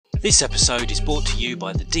This episode is brought to you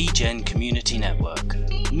by the DGen Community Network,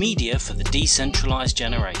 media for the decentralized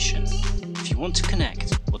generation. If you want to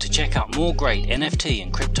connect or to check out more great NFT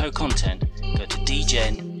and crypto content, go to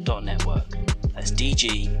dgen.network. That's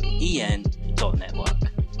DGEN.network.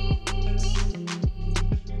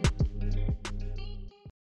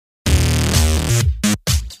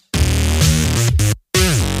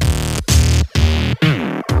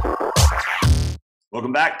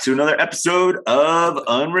 Welcome back to another episode of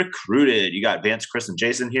Unrecruited. You got Vance, Chris, and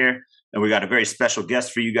Jason here, and we got a very special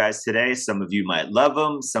guest for you guys today. Some of you might love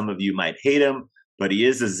him, some of you might hate him, but he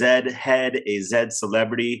is a Zed head, a Zed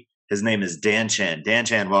celebrity. His name is Dan Chen. Dan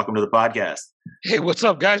Chen, welcome to the podcast. Hey, what's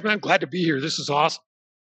up, guys, man? Glad to be here. This is awesome.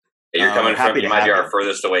 Hey, you're coming from, you might be our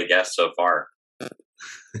furthest away guest so far.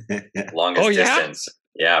 Longest distance.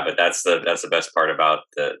 Yeah, but that's the best part about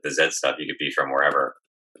the Zed stuff. You could be from wherever.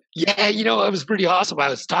 Yeah, you know, it was pretty awesome. I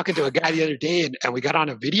was talking to a guy the other day, and we got on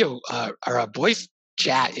a video or a voice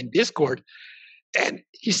chat in Discord, and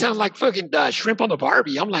he sounded like fucking Shrimp on the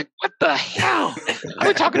Barbie. I'm like, what the hell? I've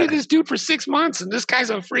been talking to this dude for 6 months, and this guy's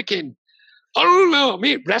a freaking, I don't know,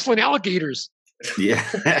 me wrestling alligators. Yeah,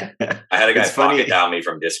 I had a guy pocket dial me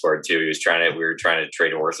from Discord too. We were trying to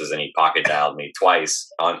trade horses, and he pocket dialed me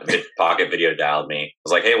twice on pocket video dialed me. I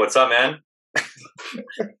was like, hey, what's up, man?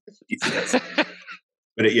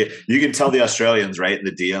 But you can tell the Australians, right? In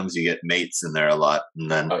the DMs, you get mates in there a lot.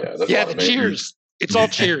 And then the cheers. It's all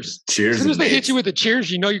cheers. Cheers. As soon as they hit you with the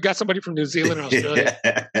cheers, you know you got somebody from New Zealand or Australia.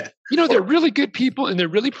 You know, they're really good people, and they're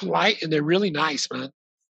really polite, and they're really nice, man.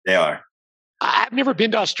 They are. I've never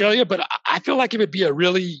been to Australia, but I feel like it would be a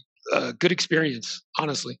really good experience,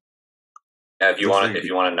 honestly. Yeah, if you want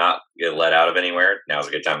to not get let out of anywhere, now's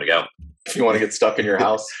a good time to go. If you want to get stuck in your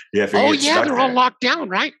house. They're all locked down,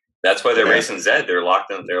 right? That's why they're racing Zed. They're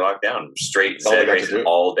locked down. Straight Zed racing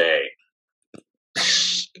all day.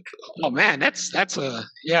 Oh man, that's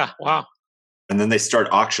wow. And then they start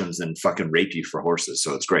auctions and fucking rape you for horses,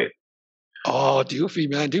 so it's great. Oh, Doofy,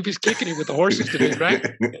 man. Doofy's kicking it with the horses today, right?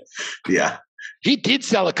 Yeah. He did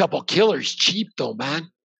sell a couple killers cheap though,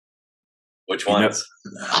 man. Which ones?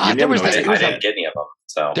 I didn't get any of them.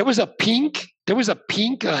 So there was a pink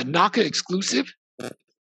Naka exclusive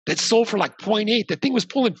that sold for like 0.8. The thing was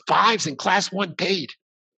pulling 5s in class 1 paid.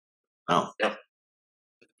 Oh. Yeah.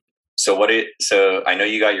 So I know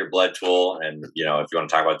you got your blood tool, and you know, if you want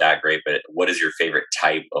to talk about that, great, but what is your favorite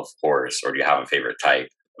type of horse, or do you have a favorite type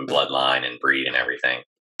and bloodline and breed and everything?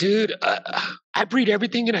 Dude, I breed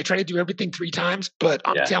everything, and I try to do everything 3 times, but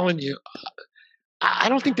I'm telling you, I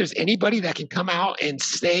don't think there's anybody that can come out and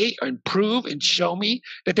say and prove and show me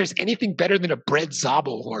that there's anything better than a bred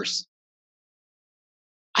Zabo horse.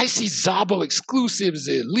 I see Zabo exclusives,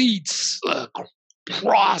 elites,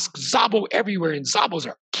 cross, Zabo everywhere, and Zabos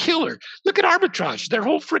are killer. Look at Arbitrage. Their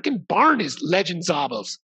whole freaking barn is legend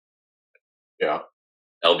Zabos. Yeah.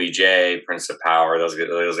 LBJ, Prince of Power, those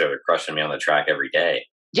guys are crushing me on the track every day.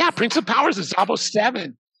 Yeah, Prince of Power is a Zabo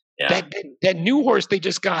 7. Yeah. That new horse they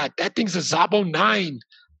just got, that thing's a Zabo 9.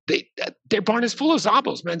 Their barn is full of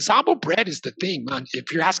Zabos, man. Zabo bred is the thing, man. If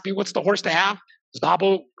you're asking me what's the horse to have,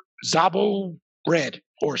 Zabo bred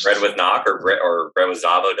horse. Bred with knock or bred with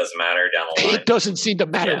Zabo, doesn't matter down the line. It doesn't seem to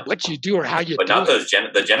matter what you do or how you do it. But not those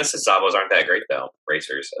the Genesis Zabos aren't that great though.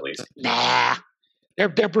 Racers, at least. Nah. They're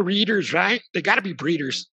breeders, right? They got to be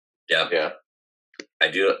breeders. Yeah. Yeah.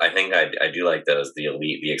 I think I do like those, the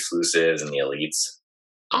elite, the exclusives and the elites.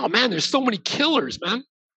 Oh man, there's so many killers, man.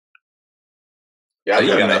 Yeah,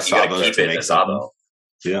 you gotta keep it in a Zabo.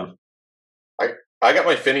 Yeah. I got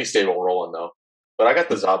my Finney stable rolling though. But I got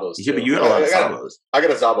the Zabos. Yeah, but you got a lot of Zabos. I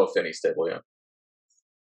got a Zabo Finney stable, yeah.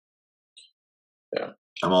 Yeah.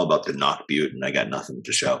 I'm all about the knock butte, and I got nothing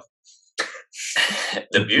to show.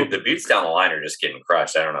 the buttes down the line are just getting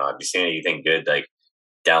crushed. I don't know. Have you seen anything good like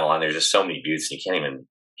down the line? There's just so many buttes, and you can't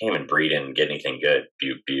even breed and get anything good.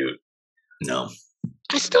 Butte. No.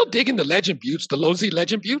 I still dig in the legend buttes, the Lozi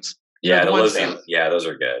legend buttes. Yeah, the Lozi. Yeah, those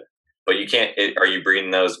are good. But you can't. Are you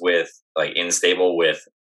breeding those with like in stable with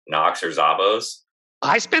Knox or Zabos?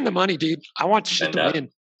 I spend the money, dude. I want shit to win.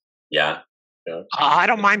 Yeah. I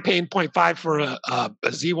don't mind paying 0.5 for a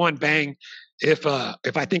Z1 bang if I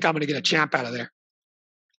think I'm going to get a champ out of there.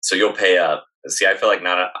 So you'll pay up. See, I feel like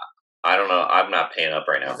I don't know. I'm not paying up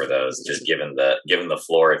right now for those. Just given the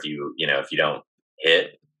floor, if you don't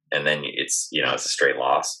hit, and then it's a straight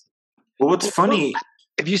loss. Well, what's funny?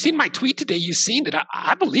 Have you seen my tweet today? You've seen that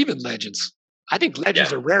I believe in legends. I think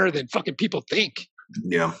legends are rarer than fucking people think.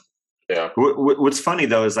 Yeah. Yeah. What's funny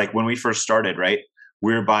though is like when we first started, right?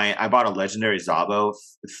 I bought a legendary Zabo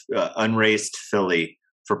unraced filly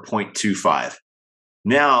for 0.25.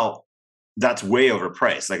 Now that's way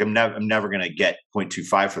overpriced. Like I'm never going to get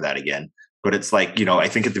 0.25 for that again. But it's like, you know, I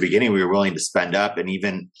think at the beginning we were willing to spend up, and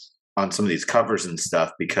even on some of these covers and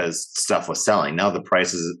stuff, because stuff was selling. Now the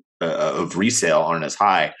prices of resale aren't as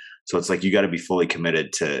high. So it's like, you got to be fully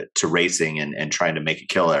committed to racing and trying to make a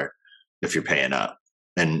killer if you're paying up.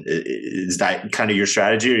 And is that kind of your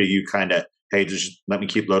strategy, or are you kind of, hey, just let me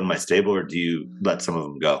keep loading my stable, or do you let some of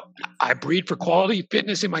them go? I breed for quality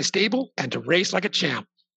fitness in my stable and to race like a champ.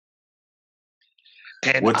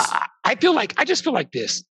 And I just feel like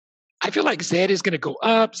this. I feel like Zed is going to go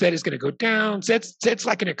up. Zed is going to go down. Zed's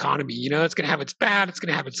like an economy. You know, it's going to have its bad. It's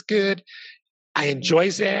going to have its good. I enjoy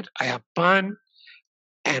Zed. I have fun.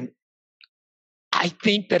 And I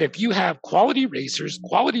think that if you have quality racers,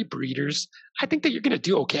 quality breeders, I think that you're going to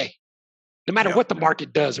do okay. No matter what the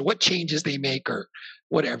market does or what changes they make or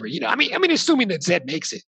whatever. You know, I mean, assuming that Zed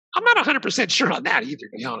makes it. I'm not 100% sure on that either,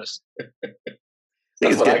 to be honest. I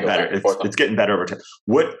think it's getting better. It's getting better over time.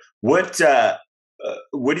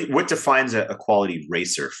 What defines a quality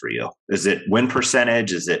racer for you? Is it win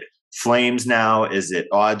percentage? Is it flames now? Is it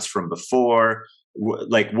odds from before?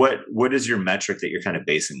 Like what is your metric that you're kind of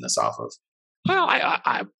basing this off of? Well,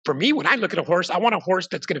 I for me, when I look at a horse, I want a horse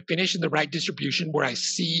that's going to finish in the right distribution where I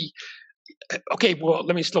see. Okay, well,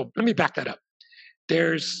 let me back that up.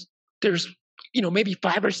 There's maybe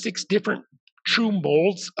 5 or 6 different true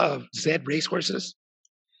molds of Zed racehorses.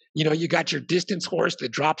 You know, you got your distance horse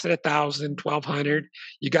that drops at 1,000, 1,200.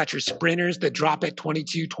 You got your sprinters that drop at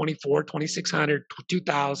 22, 24, 2,600,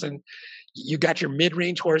 2,000. You got your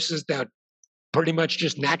mid-range horses that pretty much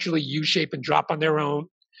just naturally U-shape and drop on their own.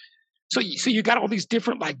 So you got all these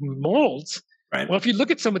different like molds. Right. Well, if you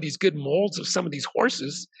look at some of these good molds of some of these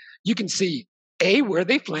horses, you can see where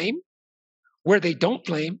they flame, where they don't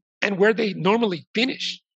flame, and where they normally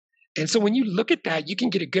finish. And so when you look at that, you can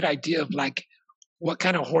get a good idea of like what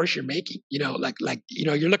kind of horse you're making. You know,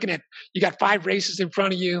 you're looking at, you got 5 races in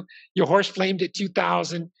front of you. Your horse flamed at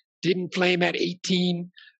 2,000, didn't flame at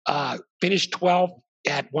 18, finished 12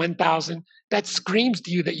 at 1,000. That screams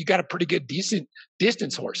to you that you got a pretty good, decent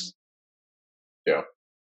distance horse. Yeah.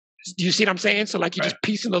 Do you see what I'm saying? So like you're just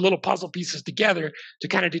piecing the little puzzle pieces together to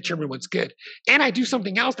kind of determine what's good. And I do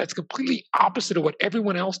something else that's completely opposite of what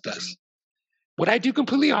everyone else does. What I do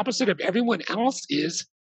completely opposite of everyone else is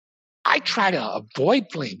I try to avoid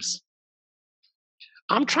flames.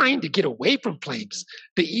 I'm trying to get away from flames.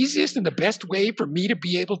 The easiest and the best way for me to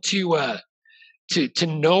be able to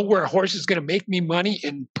know where a horse is going to make me money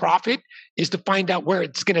and profit is to find out where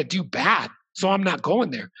it's going to do bad. So I'm not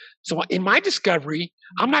going there. So in my discovery,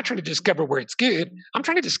 I'm not trying to discover where it's good. I'm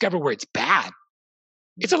trying to discover where it's bad.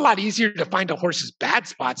 It's a lot easier to find a horse's bad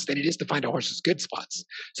spots than it is to find a horse's good spots.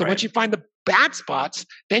 So once you find the bad spots,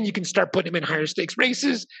 then you can start putting them in higher stakes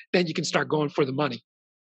races. Then you can start going for the money.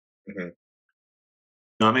 Mm-hmm.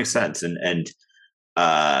 No, that makes sense. And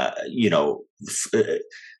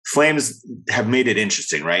flames have made it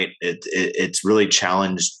interesting, right? It's really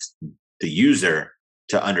challenged the user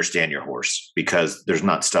to understand your horse, because there's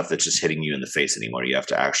not stuff that's just hitting you in the face anymore. You have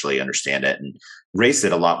to actually understand it and race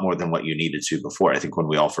it a lot more than what you needed to before. I think when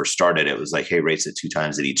we all first started, it was like, hey, race it 2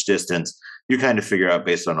 times at each distance. You kind of figure out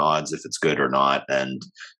based on odds if it's good or not. And,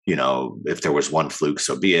 you know, if there was one fluke,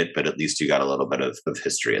 so be it. But at least you got a little bit of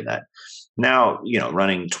history in that. Now, you know,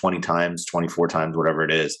 running 20 times, 24 times, whatever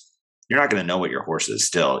it is, you're not going to know what your horse is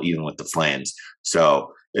still, even with the flames.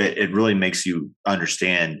 So it really makes you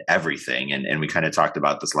understand everything. And we kind of talked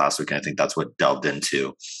about this last week, and I think that's what delved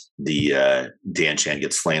into the Dan Chan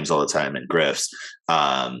gets flames all the time and Griff's.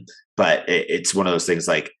 But it's one of those things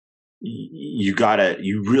like you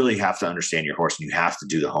really have to understand your horse, and you have to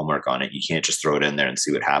do the homework on it. You can't just throw it in there and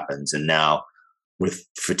see what happens. And now with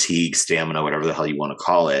fatigue, stamina, whatever the hell you want to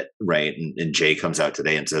call it, right? And Jay comes out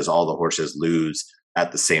today and says all the horses lose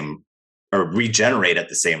at the same or regenerate at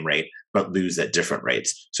the same rate, but lose at different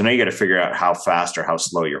rates. So now you got to figure out how fast or how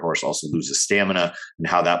slow your horse also loses stamina, and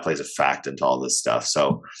how that plays a fact into all this stuff.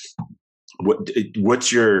 So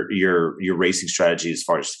what's your racing strategy as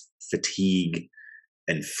far as fatigue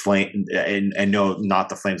and flame? And no, not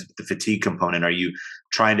the flames, but the fatigue component. Are you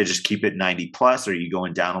trying to just keep it 90 plus, or are you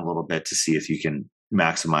going down a little bit to see if you can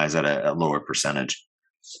maximize at a lower percentage?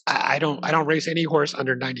 I don't race any horse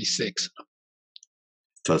under 96.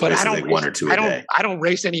 So it's basically like 1 or 2 a day. I don't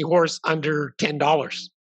race any horse under $10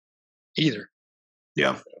 either.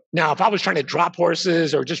 Yeah. Now, if I was trying to drop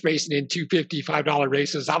horses or just racing in $250, $5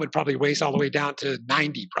 races, I would probably race all the way down to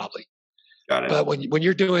 90 probably. Got it. But when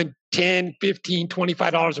you're doing $10, $15,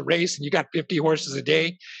 $25 a race and you got 50 horses a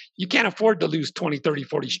day, you can't afford to lose 20, 30,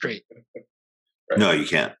 40 straight. No, you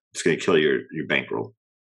can't. It's going to kill your bankroll.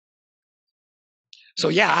 So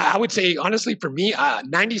yeah, I would say honestly for me,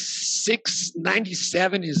 96,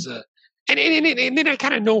 97 is and then I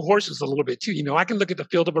kind of know horses a little bit too. You know, I can look at the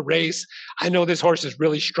field of a race. I know this horse is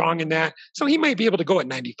really strong in that. So he might be able to go at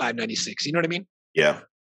 95, 96. You know what I mean? Yeah.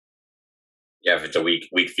 Yeah, if it's a weak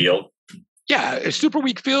field. Yeah, a super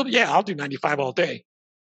weak field. Yeah, I'll do 95 all day.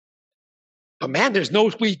 But man, there's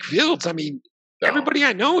no weak fields. I mean, everybody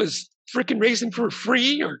I know is freaking racing for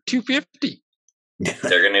free or 250.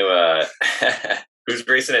 They're going to, who's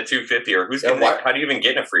racing at 250 or who's going to, how do you even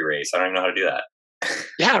get in a free race? I don't even know how to do that.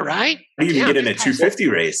 Yeah, right? How do you even get in a 250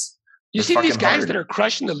 race? You see these guys that are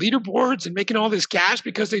crushing the leaderboards and making all this cash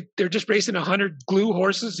because they're just racing 100 glue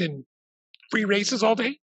horses in free races all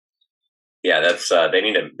day? Yeah, that's,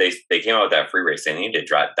 they came out with that free race. They need to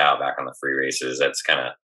dial back on the free races. That's kind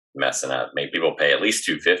of messing up. Make people pay at least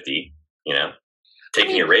 $250, you know?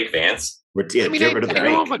 Taking your rake, Vance.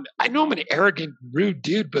 I know I'm an arrogant, rude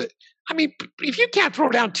dude, but I mean, if you can't throw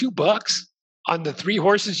down $2 on the 3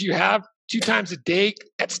 horses you have 2 times a day,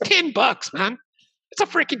 that's $10, man. It's a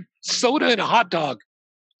freaking soda and a hot dog.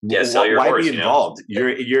 Yeah, sell your horse. Why be involved? You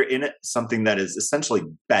know? You're in it something that is essentially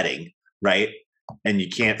betting, right? And you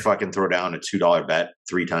can't fucking throw down a $2 bet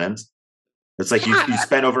 3 times. It's like you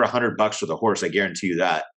spend over $100 for the horse. I guarantee you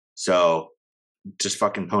that. So just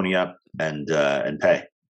fucking pony up and pay.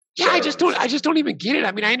 Yeah, I just don't even get it.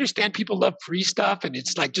 I mean, I understand people love free stuff and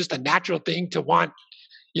it's like just a natural thing to want,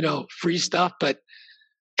 you know, free stuff. But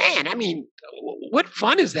man, I mean, what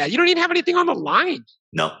fun is that? You don't even have anything on the line.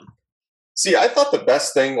 No. See, I thought the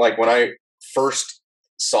best thing, like when I first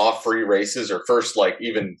saw free races or first, like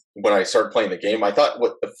even when I started playing the game, I thought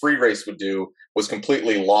what the free race would do was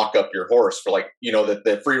completely lock up your horse for like, you know, that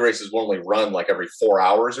the free races will only run like every 4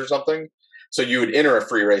 hours or something. So you would enter a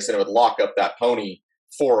free race and it would lock up that pony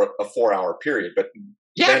for a 4-hour period. But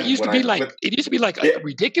yeah, it used to be like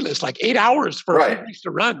ridiculous, like 8 hours for a free race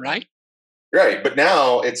to run, right? Right. But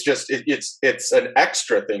now it's just, it's an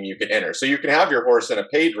extra thing you can enter. So you can have your horse in a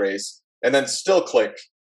paid race and then still click,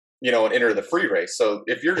 you know, and enter the free race. So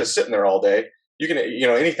if you're just sitting there all day, you can, you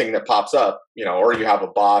know, anything that pops up, you know, or you have a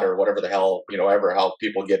bot or whatever the hell, you know, how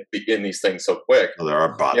people get in these things so quick. Well, there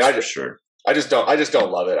are bots, you know, for sure. I just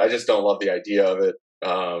don't love it. I just don't love the idea of it.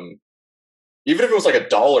 Even if it was like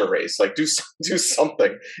 $1 race, like do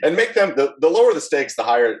something and make them the lower the stakes, the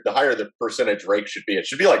higher the percentage rake should be. It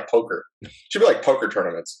should be like poker. It should be like poker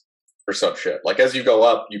tournaments or some shit. Like as you go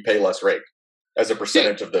up, you pay less rake as a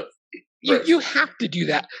percentage of the. You have to do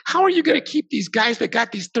that. How are you going to keep these guys that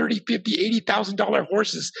got these $30,000, $50,000, $80,000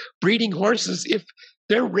 horses, breeding horses, if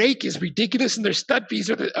their rake is ridiculous and their stud fees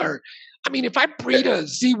are I mean, if I breed a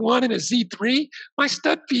Z1 and a Z3, my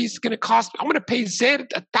stud fee is going to cost. I'm going to pay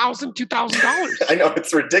Zed $1,000, $2,000. I know,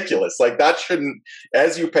 it's ridiculous. Like that shouldn't.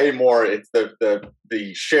 As you pay more, it's the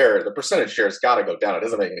share, the percentage share has got to go down. It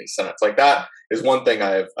doesn't make any sense. Like that is one thing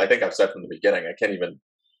I think I've said from the beginning.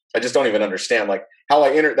 I just don't even understand like how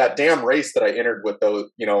I entered that damn race that I entered with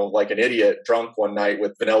those, you know, like an idiot drunk one night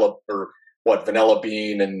with Vanilla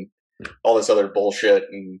Bean and all this other bullshit.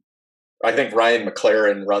 And I think Ryan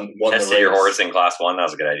McLaren won the race. Your horse in Class 1. That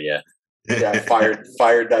was a good idea. Yeah,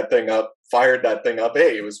 fired that thing up.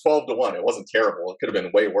 Hey, it was 12-1. It wasn't terrible. It could have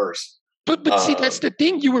been way worse. But see, that's the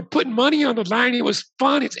thing. You were putting money on the line. It was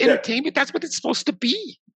fun. It's entertainment. That's what it's supposed to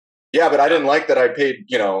be. Yeah, but I didn't like that. I paid,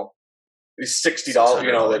 you know, $60.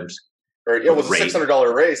 You know, it was a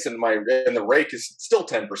 $600 race, and the rake is still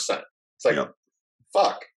 10%. It's like,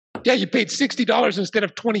 fuck. Yeah, you paid $60 instead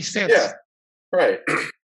of 20 cents. Yeah, right.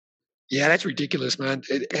 Yeah, that's ridiculous, man.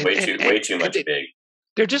 Way too much big.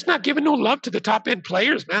 They're just not giving no love to the top end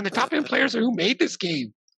players, man. The top end players are who made this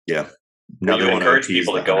game. Yeah. No, you encourage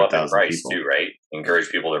people to go up in price too, right? Encourage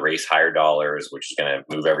people to race higher dollars, which is going to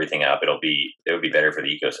move everything up. It would be better for the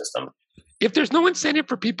ecosystem. If there's no incentive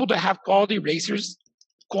for people to have quality racers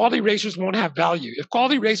won't have value. If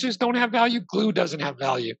quality racers don't have value, glue doesn't have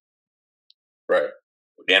value. Right.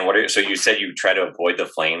 Dan, so you said you try to avoid the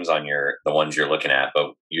flames on the ones you're looking at,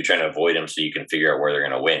 but you're trying to avoid them so you can figure out where they're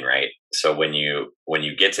going to win, right? So when you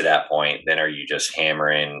get to that point, then are you just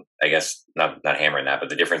hammering? I guess not hammering that, but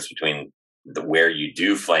the difference between where you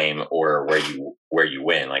do flame or where you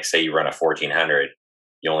win. Like say you run a 1400,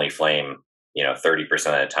 you only flame 30%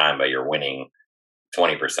 of the time, but you're winning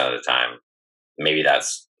 20% of the time. Maybe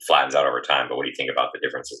that's flattens out over time. But what do you think about the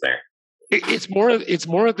differences there? It's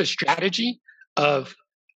more of the strategy of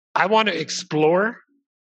I want to explore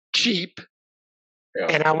cheap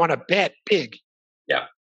and I want to bet big. Yeah.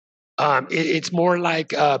 It's more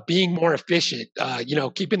like being more efficient,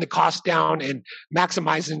 keeping the cost down and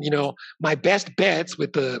maximizing, my best bets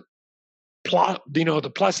with the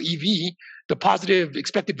plus EV the positive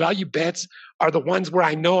expected value bets are the ones where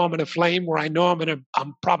I know I'm going to flame, where I know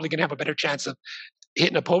I'm probably going to have a better chance of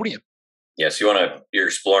hitting a podium. Yes, you're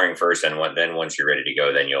exploring first, and then once you're ready to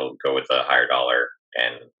go, then you'll go with a higher dollar.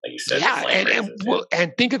 And like you said, yeah,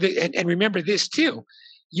 and think of it, and remember this too.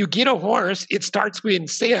 You get a horse, it starts when,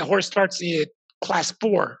 say a horse starts at class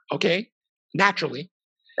 4, okay, naturally.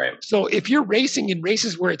 Right. So if you're racing in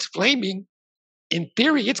races where it's flaming, in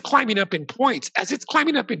theory, it's climbing up in points. As it's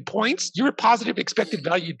climbing up in points, your positive expected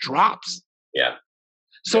value drops. Yeah.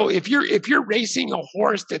 So if you're racing a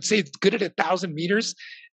horse that say it's good at 1,000 meters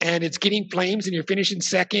and it's getting flames and you're finishing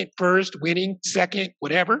second, first, winning second,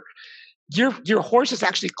 whatever, your horse is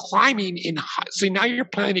actually climbing in high. So now you're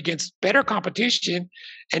playing against better competition,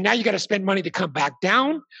 and now you got to spend money to come back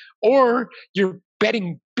down, or you're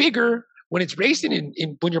betting bigger when it's racing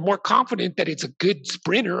in when you're more confident that it's a good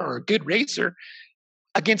sprinter or a good racer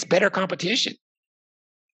against better competition.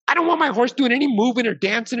 I don't want my horse doing any moving or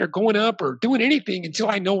dancing or going up or doing anything until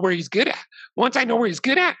I know where he's good at. Once I know where he's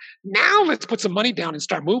good at, now let's put some money down and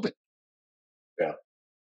start moving. Yeah.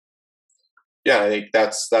 Yeah, I think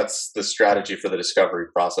that's the strategy for the discovery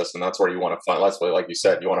process, and that's where you want to find. That's what, like you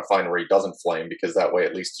said, you want to find where he doesn't flame, because that way,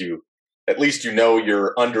 at least you know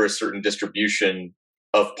you're under a certain distribution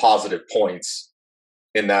of positive points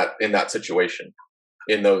in that situation,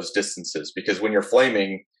 in those distances. Because when you're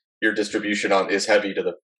flaming, your distribution is heavy to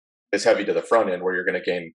the front end, where you're going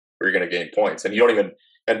to gain points, and you don't even.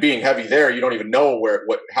 And being heavy there, you don't even know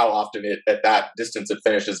how often at that distance it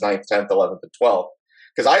finishes 9th, 10th, 11th, and 12th.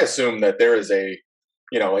 Because I assume that there is in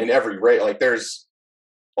every race, like there's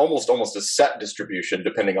almost a set distribution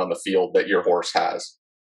depending on the field that your horse has.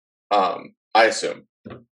 I assume.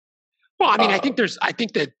 Well, I mean, I think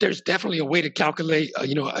that there's definitely a way to calculate,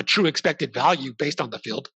 a true expected value based on the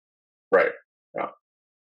field. Right. Yeah.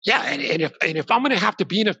 Yeah, and if I'm going to have to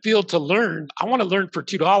be in a field to learn, I want to learn for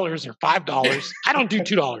 $2 or $5. I don't do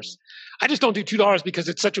 $2. I just don't do $2 because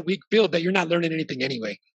it's such a weak field that you're not learning anything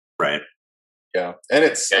anyway. Right. Yeah, and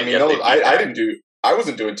it's. I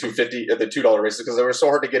wasn't doing $2.50 at the $2 races because they were so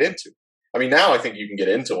hard to get into. I mean, now I think you can get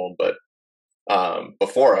into them, but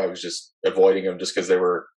before I was just avoiding them just because they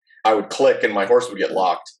were. I would click and my horse would get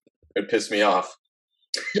locked. It pissed me off.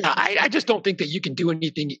 Yeah, I just don't think that you can do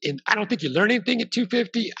anything. I don't think you learn anything at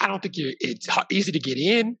 250. I don't think it's easy to get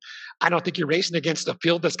in. I don't think you're racing against a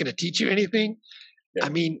field that's going to teach you anything. Yeah. I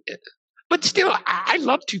mean. But still, I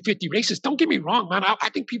love 250 races. Don't get me wrong, man. I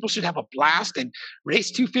think people should have a blast and race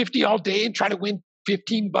 250 all day and try to win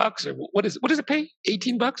 $15 or what does it pay?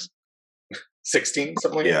 $18? 16,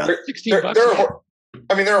 something like that. Yeah. $16.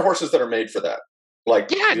 There are horses that are made for that.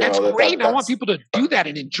 Like, yeah, that's great. I want people to do that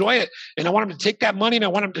and enjoy it. And I want them to take that money and I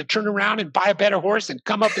want them to turn around and buy a better horse and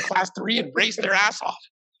come up to class 3 and race their ass off.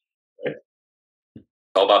 Right. It's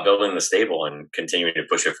all about building the stable and continuing to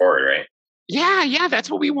push it forward, right? Yeah, that's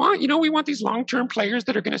what we want. We want these long-term players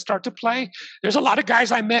that are going to start to play. There's a lot of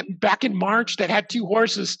guys I met back in March that had 2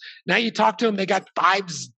 horses. Now you talk to them, they got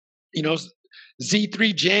 5s,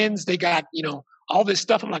 Z3 gens. They got, all this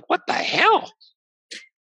stuff. I'm like, what the hell?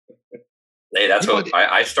 Hey, that's what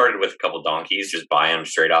I started with. A couple donkeys, just buying them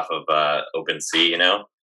straight off of OpenSea,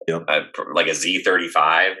 Yep. Like a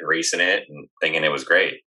Z35, racing it and thinking it was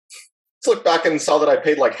great. Let's look back and saw that I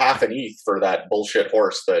paid like half an ETH for that bullshit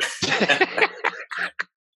horse. That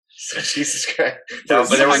Jesus Christ! No,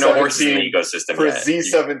 but there were no horses in the ecosystem for yet. A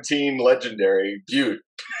Z17 legendary Butte.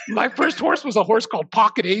 My first horse was a horse called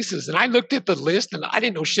Pocket Aces, and I looked at the list, and I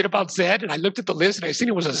didn't know shit about Zed, and I looked at the list, and I seen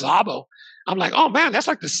it was a Zabo. I'm like, oh man, that's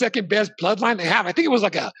like the second best bloodline they have. I think it was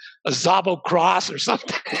like a Zabo cross or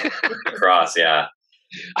something. Cross, yeah.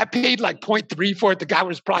 I paid like 0.3 for it. The guy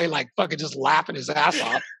was probably like fucking just laughing his ass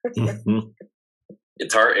off.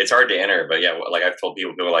 It's hard to enter, but yeah, like I've told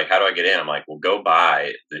people are like, how do I get in? I'm like, well, go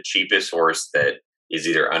buy the cheapest horse that is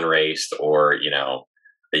either unraced or,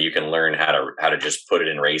 that you can learn how to just put it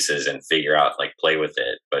in races and figure out, like, play with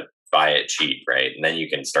it, but buy it cheap, right? And then you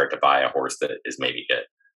can start to buy a horse that is maybe good.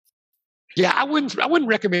 Yeah, I wouldn't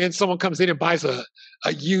recommend someone comes in and buys a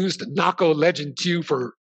used Naco Legend 2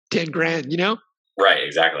 for $10,000, Right,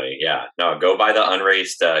 exactly. Yeah. No, go buy the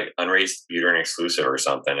unraced Buterin exclusive or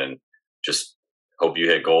something and just hope you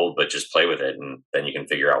hit gold, but just play with it, and then you can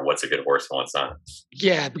figure out what's a good horse and what's not.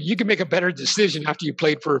 Yeah, but you can make a better decision after you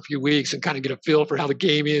played for a few weeks and kind of get a feel for how the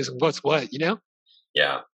game is and what's what, Yeah.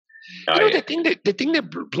 The thing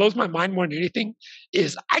that blows my mind more than anything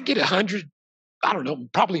is I get 100, I don't know,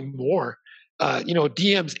 probably more,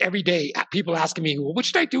 DMs every day, people asking me, well, what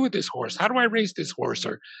should I do with this horse? How do I race this horse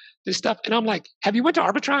or this stuff? And I'm like, have you went to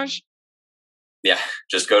arbitrage? Yeah,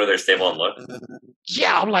 just go to their stable and look.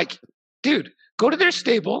 Yeah, I'm like, dude, go to their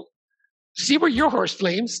stable, see where your horse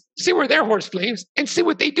flames, see where their horse flames, and see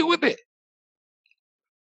what they do with it.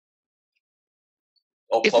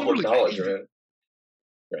 All public knowledge, man.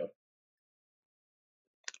 Yeah.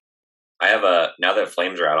 I have now that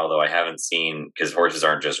flames are out, although I haven't seen, because horses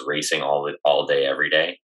aren't just racing all day, every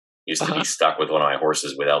day. Used to be stuck with one of my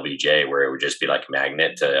horses with LBJ where it would just be like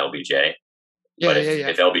magnet to LBJ. Yeah, but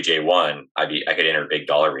if LBJ won, I could enter big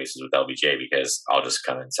dollar races with LBJ because I'll just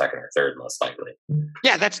come in second or third most likely.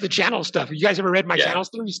 Yeah, that's the channel stuff. You guys ever read my channel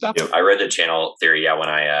theory stuff? Yep. I read the channel theory. Yeah, when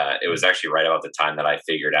it was actually right about the time that I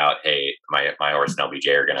figured out, hey, my horse and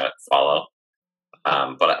LBJ are gonna follow.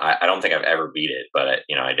 But I don't think I've ever beat it. But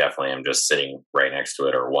I definitely am just sitting right next to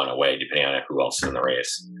it or one away, depending on who else is in the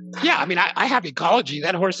race. Yeah, I mean, I have Ecology.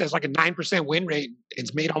 That horse has like a 9% win rate.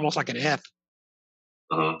 It's made almost like an F.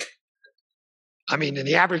 Mm-hmm. I mean, and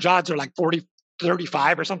the average odds are like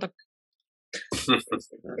 40-35 or something.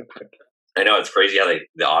 I know, it's crazy how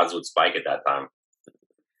the odds would spike at that time.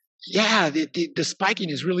 Yeah, the spiking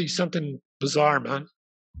is really something bizarre, man.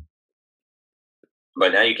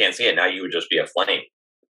 But now you can't see it. Now you would just be a flame,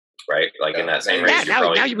 right? Like in that same race,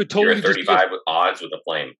 now you would totally you're 35 with odds with a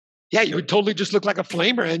flame. Yeah, you would totally just look like a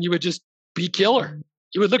flamer, and you would just be killer.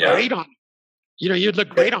 You would look great on, you'd look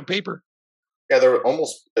great on paper. Yeah,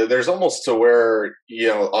 there's almost to where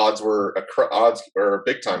odds were a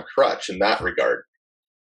big time crutch in that regard,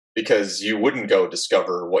 because you wouldn't go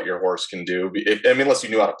discover what your horse can do. Unless you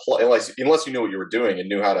knew how to play, unless you knew what you were doing and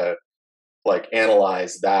knew how to like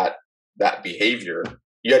analyze that behavior.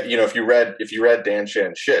 Yet, if you read Dan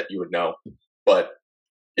Shan shit, you would know. But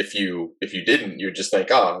if you didn't, you'd just think,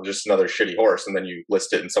 oh, just another shitty horse, and then you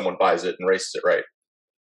list it and someone buys it and races it right.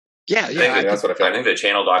 Yeah, that's what I feel. I think the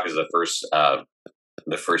channel doc is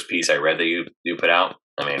the first piece I read that you put out.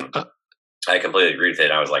 I mean, I completely agree with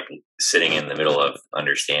it. I was like sitting in the middle of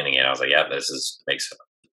understanding it. I was like, yeah, makes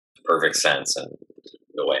perfect sense, and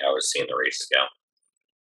the way I was seeing the races go.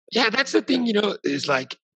 Yeah, that's the thing. Is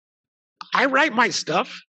like I write my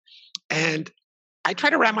stuff, and I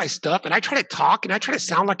try to write my stuff, and I try to talk, and I try to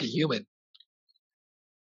sound like a human.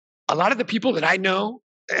 A lot of the people that I know,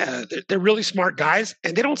 they're really smart guys,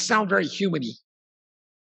 and they don't sound very human-y.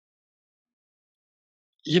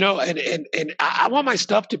 And I want my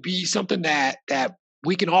stuff to be something that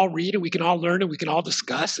we can all read and we can all learn and we can all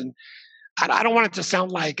discuss. And I don't want it to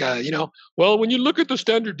sound like, well, when you look at the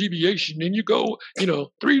standard deviation and you go,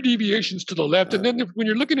 3 deviations to the left, and then when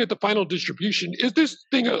you're looking at the final distribution, is this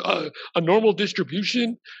thing a normal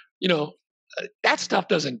distribution? That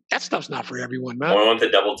stuff's not for everyone, man. We want the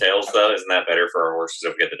double tails, though. Isn't that better for our horses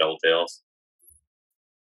if we get the double tails?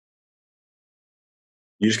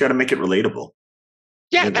 You just got to make it relatable.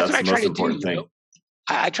 Yeah, that's what I try to do.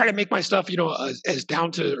 I try to make my stuff, as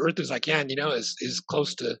down to earth as I can, as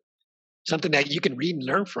close to something that you can read and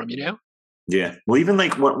learn from, Yeah. Well, even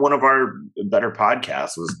like one of our better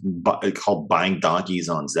podcasts was called Buying Donkeys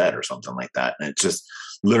on Zed or something like that. And it's just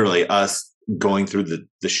literally us going through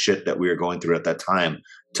the shit that we were going through at that time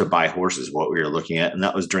to buy horses, what we were looking at. And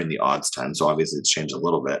that was during the odds time. So obviously it's changed a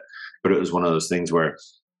little bit, but it was one of those things where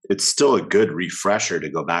it's still a good refresher to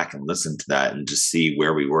go back and listen to that and just see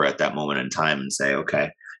where we were at that moment in time and say, okay,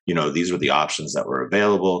 these were the options that were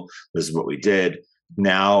available. This is what we did.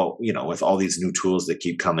 Now, with all these new tools that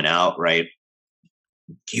keep coming out, right?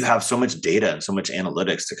 You have so much data and so much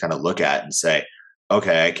analytics to kind of look at and say,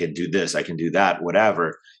 okay, I can do this, I can do that,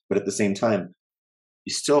 whatever. But at the same time,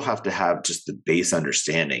 you still have to have just the base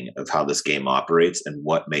understanding of how this game operates and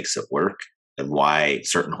what makes it work and why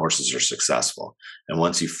certain horses are successful. And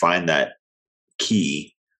once you find that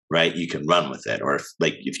key, right, you can run with it. Or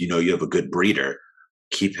if you have a good breeder,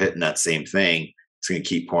 keep hitting that same thing. It's going to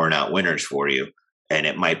keep pouring out winners for you. And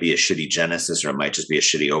it might be a shitty genesis, or it might just be a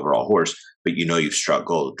shitty overall horse, but you've struck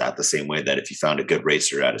gold with that, the same way that if you found a good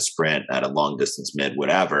racer at a sprint, at a long distance mid,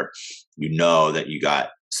 whatever, that you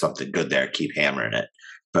got something good there, keep hammering it.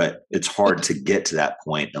 But it's hard to get to that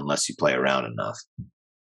point unless you play around enough.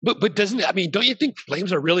 But don't you think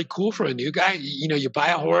flames are really cool for a new guy? You buy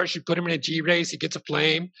a horse, you put him in a G race, he gets a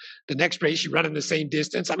flame. The next race, you run in the same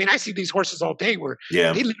distance. I mean, I see these horses all day where they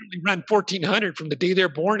literally run 1,400 from the day they're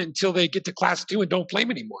born until they get to class 2 and don't flame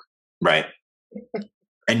anymore. Right.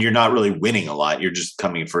 And you're not really winning a lot. You're just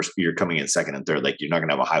coming first. You're coming in second and third. Like, you're not going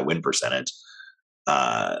to have a high win percentage.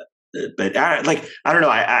 But I don't know.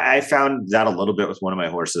 I found that a little bit with one of my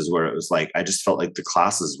horses where it was like, I just felt like the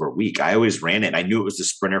classes were weak. I always ran it. I knew it was the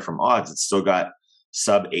sprinter from odds. It still got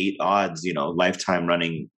sub 8 odds, lifetime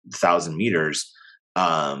running 1,000 meters.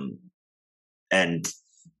 I run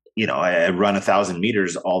 1,000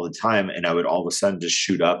 meters all the time, and I would all of a sudden just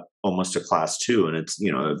shoot up almost to class 2. And it's,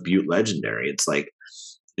 a Butte Legendary. It's like,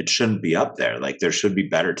 it shouldn't be up there. Like there should be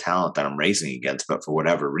better talent that I'm racing against, but for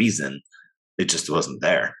whatever reason, it just wasn't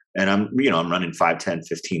there. And I'm running 5, 10,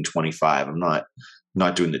 15, 25. I'm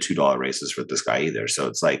not doing the $2 races for this guy either. So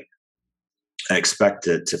it's like, I expect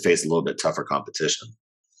to face a little bit tougher competition.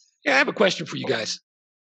 Yeah, I have a question for you guys.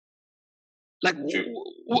 Like,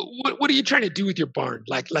 what are you trying to do with your barn?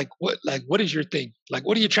 Like what is your thing? Like,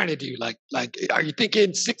 what are you trying to do? Like, are you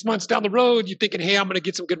thinking 6 months down the road? You thinking, hey, I'm going to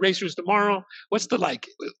get some good racers tomorrow? What's the like?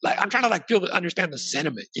 I'm trying to understand the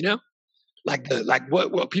sentiment, like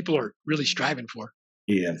what people are really striving for.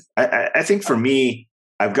 Yeah, I think for me,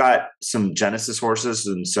 I've got some Genesis horses,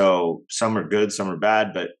 and so some are good, some are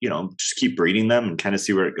bad, but just keep breeding them and kind of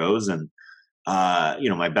see where it goes. And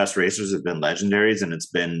my best racers have been legendaries, and it's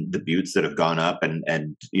been the buttes that have gone up.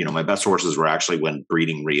 And my best horses were actually when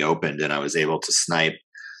breeding reopened, and I was able to snipe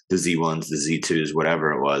the Z1s, the Z2s,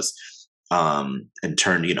 whatever it was, and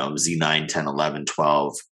turn Z9, 10, 11,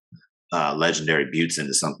 12 legendary buttes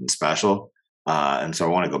into something special. And so I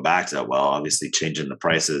want to go back to that. Well, obviously changing the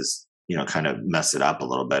prices, kind of mess it up a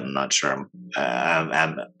little bit. I'm not sure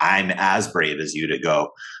I'm as brave as you to go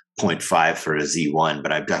 0.5 for a Z1,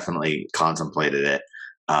 but I've definitely contemplated it.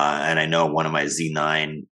 And I know one of my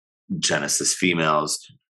Z9 Genesis females,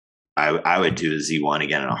 I would do a Z1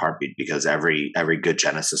 again in a heartbeat, because every good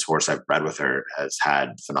Genesis horse I've bred with her has had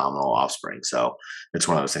phenomenal offspring. So it's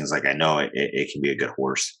one of those things, like, I know it can be a good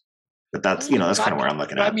horse, but that's kind of where I'm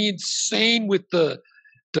looking at. I mean, same with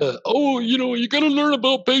you got to learn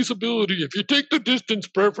about base ability. If you take the distance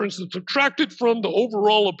preference and subtract it from the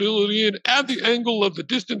overall ability and add the angle of the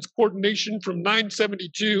distance coordination from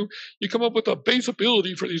 972, you come up with a base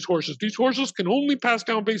ability for these horses. These horses can only pass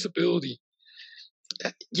down base ability.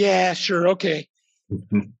 Yeah, sure, okay.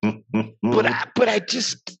 but I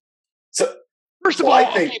just... First of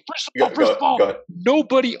all,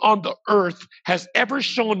 nobody on the earth has ever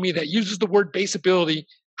shown me that uses the word base ability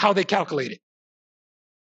how they calculate it.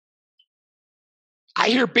 I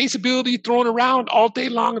hear base ability thrown around all day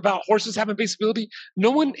long about horses having base ability. No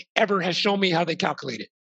one ever has shown me how they calculate it.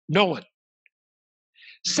 No one.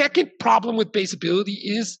 Second problem with base ability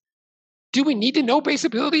is, do we need to know base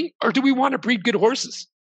ability, or do we want to breed good horses?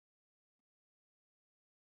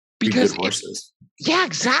 Because good horses. Yeah,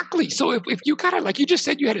 exactly. So if you got like you just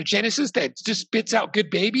said, you had a Genesis that just spits out good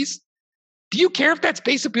babies, do you care if that's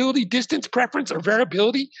base ability, distance preference, or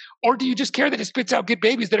variability? Or do you just care that it spits out good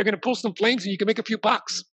babies that are going to pull some flames and you can make a few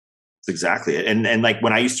bucks? That's exactly it. And like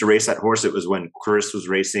when I used to race that horse, it was when Chris was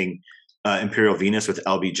racing Imperial Venus with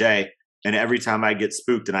LBJ. And every time I get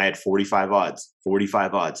spooked, and I had 45 odds.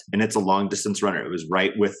 And it's a long distance runner. It was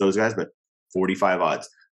right with those guys, but 45 odds.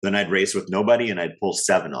 Then I'd race with nobody and I'd pull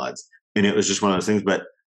 7 odds. And it was just one of those things. But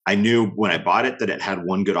I knew when I bought it that it had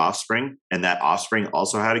one good offspring, and that offspring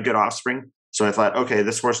also had a good offspring. So I thought, okay,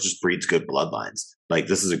 this horse just breeds good bloodlines. Like,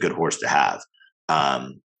 this is a good horse to have.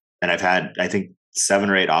 And I've had, I think, 7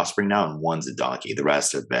 or 8 offspring now, and one's a donkey. The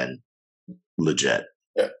rest have been legit.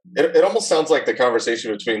 Yeah. It almost sounds like the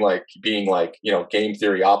conversation between like being like, game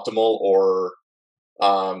theory optimal, or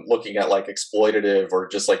looking at like exploitative, or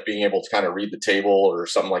just like being able to kind of read the table or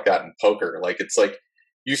something like that in poker. Like, it's like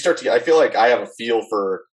you start to, I feel like I have a feel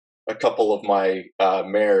for a couple of my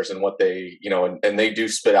mares and what they, and they do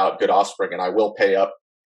spit out good offspring, and I will pay up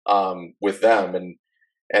with them.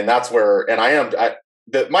 And that's where, and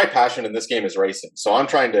my passion in this game is racing. So I'm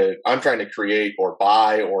trying to create or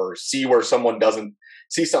buy or see where someone doesn't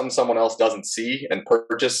see something someone else doesn't see, and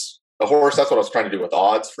purchase a horse. That's what I was trying to do with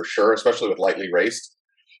odds, for sure, especially with lightly raced.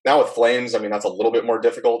 Now with flames, I mean, that's a little bit more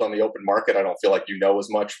difficult on the open market. I don't feel like as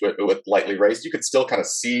much with lightly raced. You could still kind of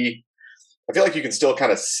see, I feel like you can still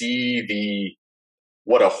kind of see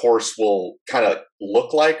what a horse will kind of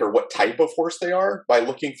look like, or what type of horse they are, by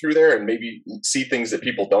looking through there, and maybe see things that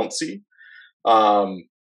people don't see.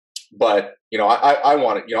 But I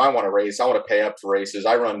want to race. I want to pay up for races.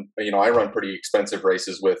 I run pretty expensive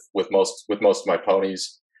races with most of my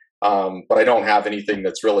ponies. But I don't have anything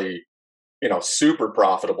that's really, super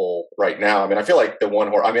profitable right now. I mean, I feel like the one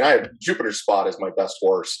horse, I mean, I have Jupiter Spot as my best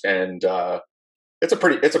horse, and it's a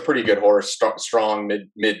pretty good horse, strong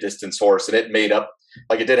mid distance horse, and it made up,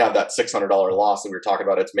 like, it did have that $600 loss that we were talking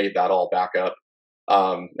about. It's made that all back up,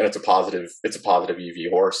 and it's a positive EV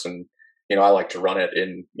horse, and I like to run it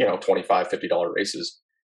in $25, $50 races.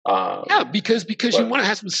 Yeah, because you want to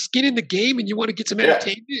have some skin in the game, and you want to get some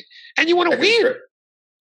entertainment, and you want to win.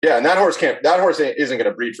 Yeah, and that horse isn't going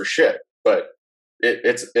to breed for shit, but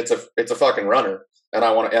it's a fucking runner, and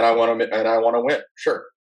I want to win. Sure.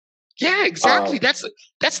 Yeah, exactly. That's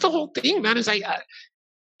the whole thing, man. Is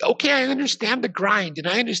okay, I understand the grind, and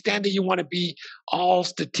I understand that you want to be all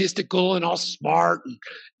statistical and all smart, and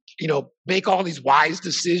make all these wise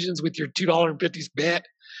decisions with your $2.50 bet.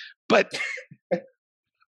 But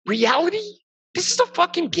reality, this is a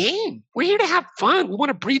fucking game. We're here to have fun. We want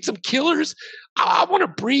to breed some killers. I want to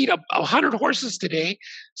breed 100 horses today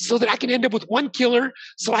so that I can end up with one killer,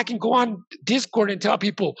 so I can go on Discord and tell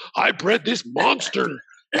people I bred this monster.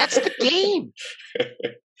 That's the game.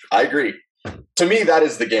 I agree. To me, that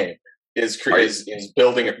is the game. Is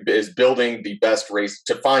building the best race,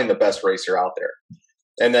 to find the best racer out there,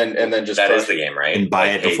 and then just that is the game, right? And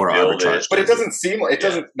buy it before arbitrage. But it doesn't seem like it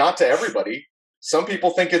doesn't. Not to everybody. Some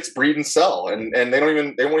people think it's breed and sell, and they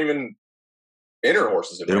won't even enter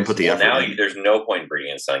horses. They don't put the effort. Now in. There's no point in breeding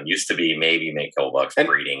and selling. Used to be maybe make a couple bucks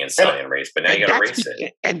breeding and selling and race, but now you got to race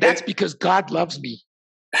it. And that's because God loves me.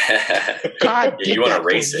 God did you that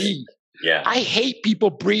race for me. Yeah, I hate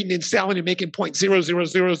people breeding and selling and making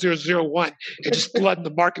 0.000001 and just flooding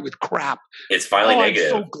the market with crap. It's finally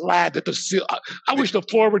negative. I'm so glad that I wish the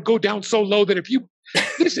floor would go down so low that if you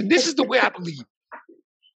listen, this is the way I believe.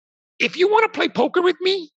 If you want to play poker with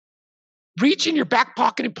me, reach in your back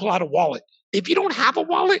pocket and pull out a wallet. If you don't have a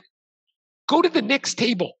wallet, go to the next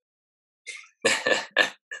table.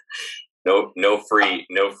 No free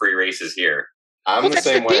races here. That's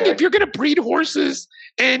the thing. If you're going to breed horses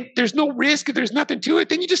and there's no risk, if there's nothing to it,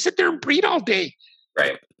 then you just sit there and breed all day.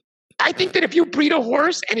 Right. I think that if you breed a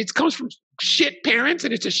horse and it comes from shit parents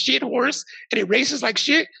and it's a shit horse and it races like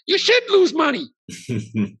shit, you should lose money.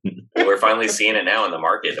 We're finally seeing it now in the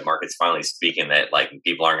market. The market's finally speaking that like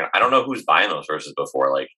people aren't going to, I don't know who's buying those horses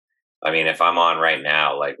before. Like, I mean, if I'm on right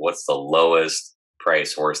now, like what's the lowest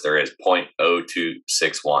price horse there is?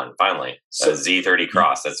 0.0261. Finally, so Z30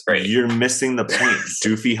 Cross. That's great. You're missing the point.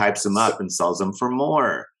 Doofy hypes them up and sells them for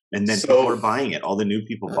more, and then people are buying it. All the new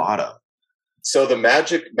people bought them. So the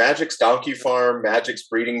Magic's Donkey Farm, Magic's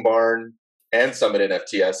Breeding Barn, and Summit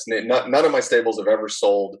NFTS. None of my stables have ever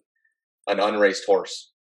sold an unraced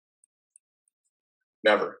horse.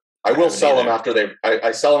 Never. I will sell them after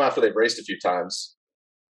I sell them after they've raced a few times.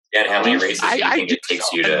 Yeah, and how many races do you think it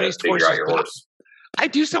takes you to figure out your horse? I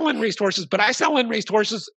do sell unraced horses, but I sell unraced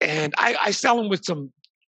horses and I sell them with some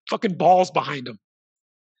fucking balls behind them.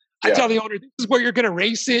 I tell the owner, this is where you're going to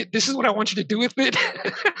race it. This is what I want you to do with it.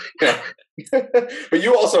 Yeah. But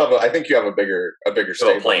you also have, I think you have a bigger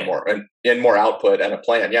stable and more output and a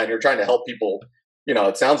plan. Yeah. And you're trying to help people,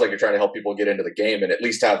 it sounds like you're trying to help people get into the game and at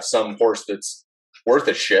least have some horse that's worth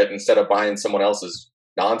a shit instead of buying someone else's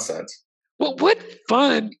nonsense. Well, what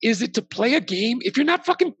fun is it to play a game if you're not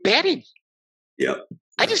fucking betting? Yeah.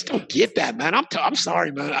 I just don't get that, man. I'm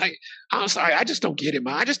sorry, man. I'm sorry. I just don't get it,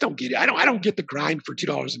 man. I just don't get it. I don't get the grind for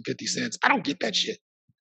 $2.50. I don't get that shit.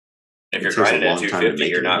 If you're grinding at $2.50,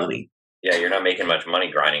 you're not money. Yeah, you're not making much money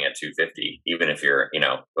grinding at $2.50. Even if you're,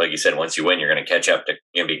 like you said, once you win, you're going to catch up to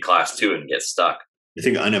be class 2 and get stuck. I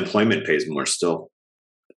think unemployment pays more still.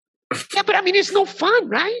 Yeah, but I mean, it's no fun,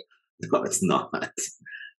 right? No, it's not.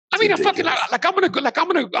 I mean, I'm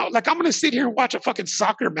gonna sit here and watch a fucking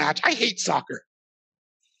soccer match. I hate soccer.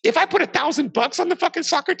 If I put $1,000 on the fucking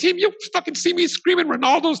soccer team, you'll fucking see me screaming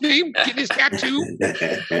Ronaldo's name, getting his tattoo.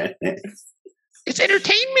 It's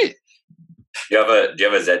entertainment. Do you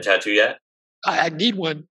have a Zed tattoo yet? I need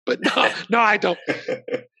one, but no, I don't.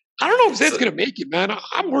 I don't know if Zed's gonna make it, man.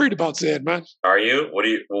 I'm worried about Zed, man. Are you?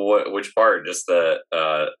 Which part? Just the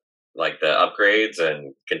like the upgrades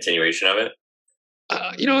and continuation of it?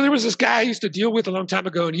 There was this guy I used to deal with a long time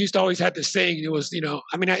ago, and he used to always have this saying. And it was,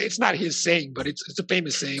 I mean, it's not his saying, but it's a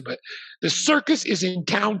famous saying. But the circus is in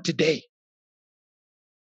town today.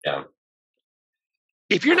 Yeah.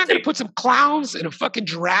 If you're not going to put some clowns and a fucking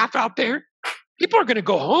giraffe out there, people are going to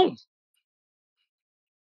go home.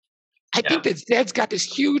 I think that Zed's got this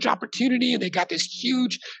huge opportunity, and they got this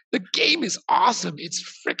huge. The game is awesome. It's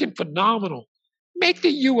freaking phenomenal. Make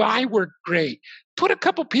the UI work great. Put a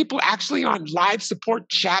couple people actually on live support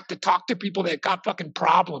chat to talk to people that got fucking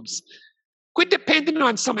problems. Quit depending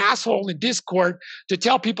on some asshole in Discord to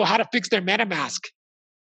tell people how to fix their MetaMask.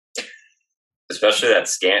 Especially the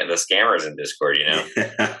scammers in Discord,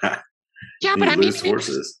 Yeah, but I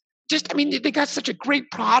mean, they got such a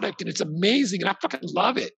great product and it's amazing and I fucking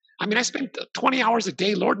love it. I mean, I spent 20 hours a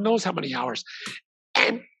day, Lord knows how many hours.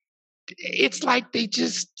 And it's like they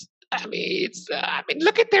just...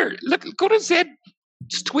 go to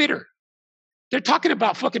Zed's Twitter. They're talking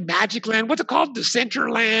about fucking Magic Land. What's it called?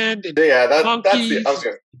 Decentraland. I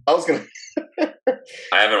was gonna.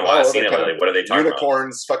 I haven't seen it lately. What are they talking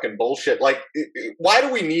unicorns, about? Fucking bullshit. Like, why do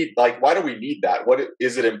we need that? What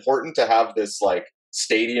is it important to have this like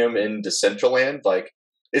stadium in Decentraland? Like,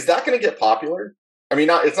 is that going to get popular? I mean,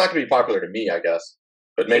 it's not going to be popular to me, I guess,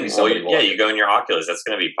 but maybe somebody will. Yeah, you go in your Oculus. That's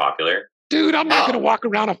going to be popular. Dude, I'm not going to walk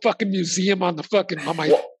around a fucking museum on my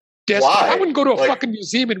desk. Why? I wouldn't go to a fucking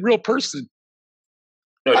museum in real person.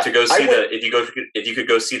 No, to go see if you could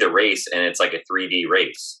go see the race and it's like a 3D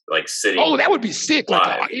race, like sitting. Oh, that would be sick!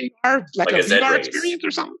 Live. Like a VR experience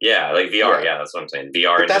or something. Yeah, like VR. Yeah, that's what I'm saying.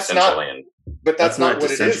 VR in Decentraland. But that's not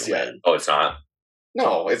what it is yet. Oh, it's not.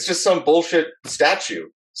 No, it's just some bullshit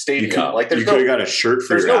stadium. Like you could have got a shirt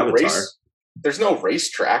for your avatar. There's no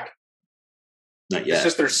racetrack. Not yet. It's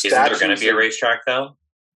just there's statues. Isn't there going to be a racetrack though?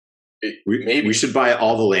 Maybe we should buy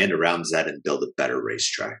all the land around Zed and build a better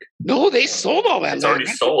racetrack. No, they sold all that. It's already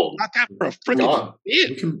sold. Not that for a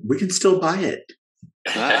freaking we can still buy it.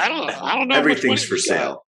 I don't know. Everything's for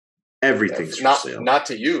sale. Everything's for sale. Not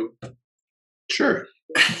to you. Sure.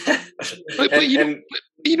 But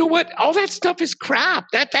you know what? All that stuff is crap.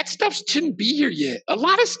 That stuff shouldn't be here yet. A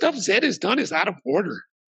lot of stuff Zed has done is out of order.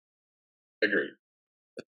 Agreed.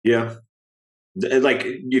 Yeah. Like,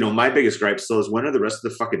 my biggest gripe still is when are the rest of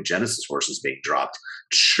the fucking Genesis horses being dropped?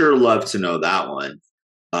 Sure love to know that one.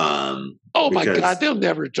 Oh my God, they'll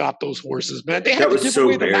never drop those horses, man. They had to give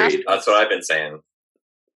away the buried. That's what I've been saying.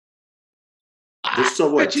 There's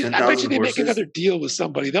still what, 10,000 horses? I bet you they make another deal with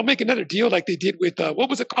somebody. They'll make another deal like they did with what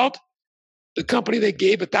was it called? The company they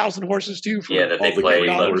gave 1,000 horses to. For that they play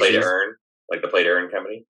to earn, like the play to earn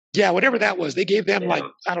company. Yeah, whatever that was, they gave them like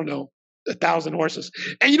I don't know 1,000 horses.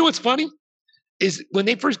 And you know what's funny is when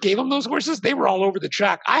they first gave them those horses, they were all over the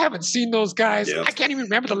track. I haven't seen those guys. Yeah. I can't even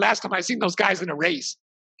remember the last time I seen those guys in a race.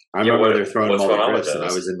 I remember they're throwing them all the grifts, and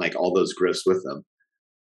I was in like all those grifts with them.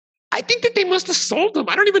 I think that they must have sold them.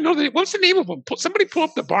 I don't even know what's the name of them. Somebody pull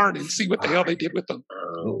up the barn and see what the hell they did with them.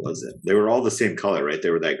 What was it? They were all the same color, right? They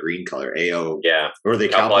were that green color. AO. Yeah. Or they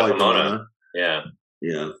Cowboy Pomona. Yeah.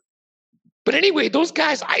 Yeah. But anyway, those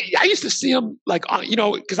guys, I used to see them like,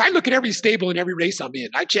 because I look at every stable and every race I'm in.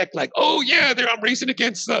 I check like, oh yeah, I'm racing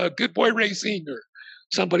against Good Boy Racing or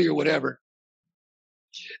somebody or whatever.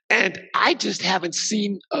 And I just haven't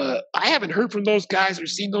seen, I haven't heard from those guys or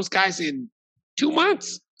seen those guys in 2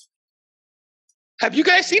 months. Have you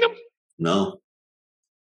guys seen them? No.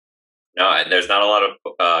 No, there's not a lot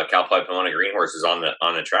of Cowboy Pomona green horses on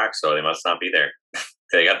the track, so they must not be there.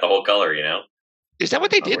 They got the whole color, Is that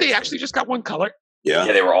what they did? They actually just got one color? Yeah.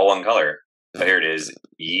 Yeah, they were all one color. But here it is.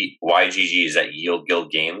 YGG, is that Yield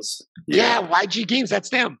Guild Games? Yeah, YG Games, that's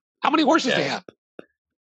them. How many horses they have?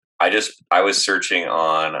 I was searching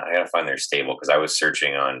on, I gotta find their stable because I was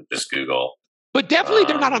searching on just Google. But definitely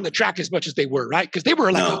they're not on the track as much as they were, right? Because they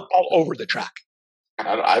were like all over the track.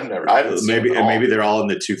 Maybe they're all in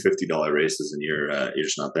the $250 races and you're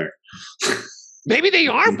just not there. Maybe they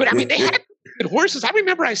are, but I mean they had good horses. I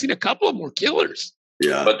remember I seen a couple of them were killers.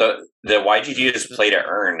 Yeah. But the YGG is play to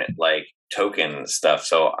earn like token stuff.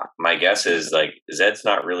 So my guess is like Zed's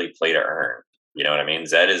not really play to earn. You know what I mean?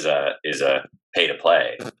 Zed is a pay to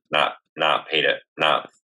play, not play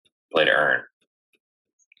to earn.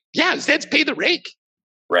 Yeah, Zed's pay the rake.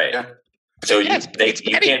 Right. Yeah. So you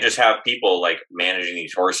can't just have people like managing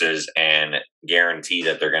these horses and guarantee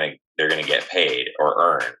that they're gonna get paid or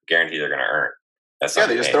earn. Guarantee they're gonna earn. That's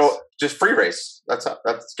they just throw free race. That's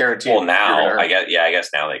guaranteed. Well, now I guess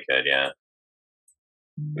now they could. Yeah.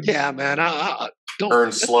 Yeah, man. Don't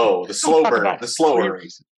earn slow. The slow burn. The slower.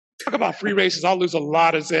 Talk about free races. I'll lose a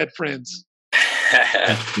lot of Zed friends.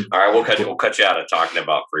 All right, we'll cut you out of talking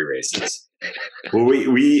about free races. Well,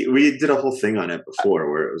 we did a whole thing on it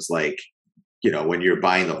before where it was like, when you're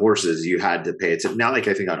buying the horses, you had to pay it. Now, like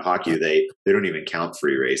I think on hockey, they don't even count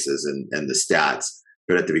free races and the stats.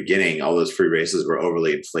 But at the beginning, all those free races were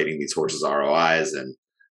overly inflating these horses' ROIs and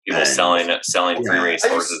people selling free race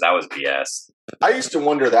horses. That was BS. I used to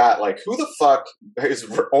wonder that, like, who the fuck is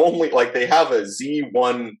only like they have a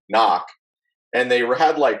Z1 knock, and they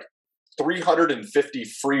had like 350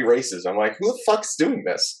 free races. I'm like, who the fuck's doing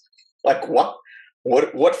this? Like, what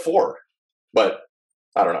for? But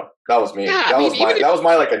I don't know. That was me. Yeah, that was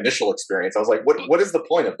my like initial experience. I was like, what is the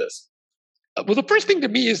point of this? Well, the first thing to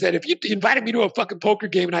me is that if you invited me to a fucking poker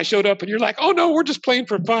game and I showed up and you're like, oh no, we're just playing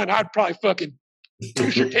for fun, I'd probably fucking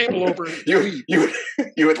push your table over.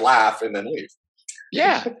 You would laugh and then leave.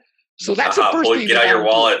 Yeah. So that's the first thing. Get out your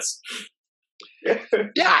wallets.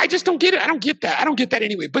 Yeah, I just don't get it. I don't get that. I don't get that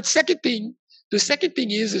anyway. But the second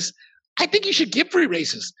thing is I think you should give free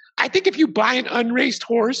races. I think if you buy an unraced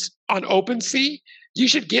horse on OpenSea, you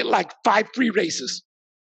should get like 5 free races.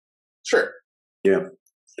 Sure. Yeah.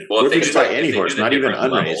 Well, if you just buy any horse, not even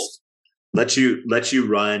unraced, let you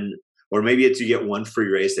run, or maybe it's you get one free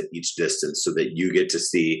race at each distance so that you get to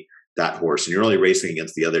see that horse, and you're only racing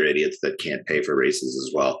against the other idiots that can't pay for races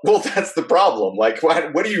as well. Well, that's the problem. Like,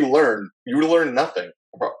 what do you learn? You learn nothing.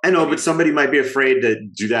 I know, but somebody might be afraid to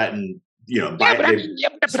do that and, buy but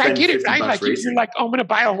I get it, right? Like you're like, oh, I'm going to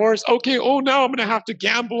buy a horse. Okay. Oh, no, I'm going to have to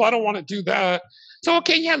gamble. I don't want to do that. So,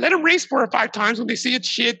 okay, yeah, let them race 4 or 5 times. When they see it's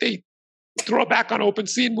shit, they throw it back on open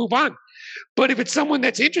sea and move on. But if it's someone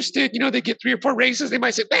that's interested, they get 3 or 4 races, they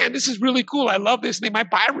might say, man, this is really cool. I love this. And they might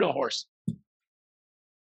buy a real horse.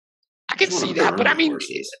 I can see that. But I mean,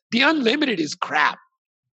 the unlimited is crap.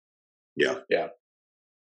 Yeah. Yeah.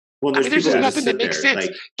 Well, there's nothing that makes sense.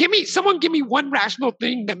 Like, give me one rational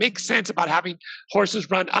thing that makes sense about having horses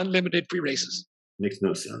run unlimited free races. Makes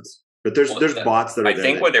no sense. But there's bots that are. I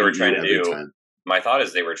think what they were trying to do. My thought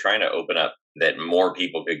is they were trying to open up that more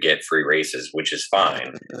people could get free races, which is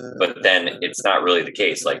fine. But then it's not really the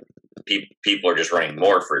case. Like people are just running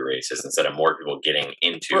more free races instead of more people getting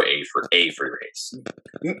into a free race.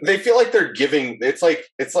 They feel like they're giving. It's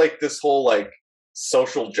like this whole like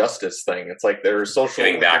social justice thing. It's like they're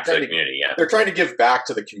giving back to the community. Yeah, they're trying to give back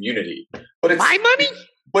to the community. But it's my money.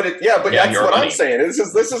 But that's what I'm saying. This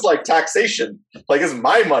is like taxation. Like it's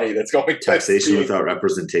my money that's going taxation without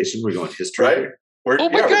representation. We're going history, right? Here. Oh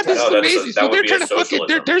my God, this is amazing. So they're trying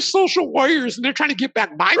to they're social warriors, and they're trying to give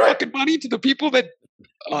back my fucking money to the people that.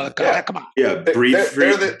 Oh God, come on. Yeah, breed fees.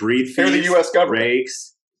 They're the U.S. government.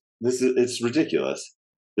 Rakes. It's ridiculous.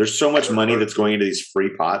 There's so much money that's going into these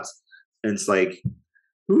free pots, and it's like,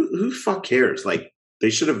 who fuck cares? Like they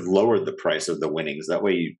should have lowered the price of the winnings. That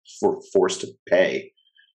way you're forced to pay.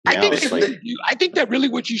 I think that really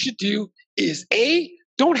what you should do is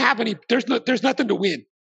don't have any. There's nothing to win.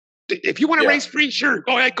 If you want to race free, sure,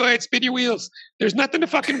 go ahead, spin your wheels. There's nothing to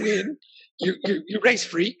fucking win. You race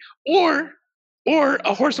free, or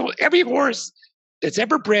a horse. Every horse that's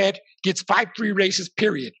ever bred gets 5 free races.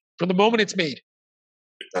 Period. From the moment it's made.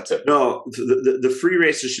 That's it. No, the free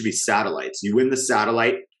races should be satellites. You win the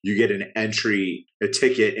satellite, you get a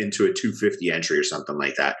ticket into a 250 entry or something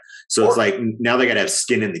like that. So it's like now they got to have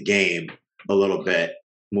skin in the game a little bit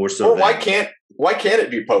more so. Or why can't it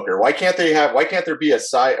be poker? Why can't there be a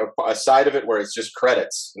side of it where it's just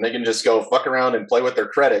credits and they can just go fuck around and play with their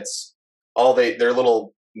credits? Their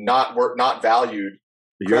little not valued.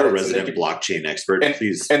 You're a resident blockchain expert,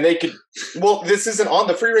 please. And they could. Well, this isn't on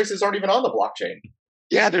the free races. Aren't even on the blockchain.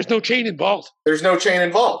 Yeah, there's no chain involved. There's no chain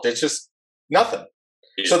involved. It's just nothing.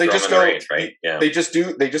 So they just go, right? Yeah. They just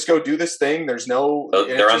go do this thing. There's no.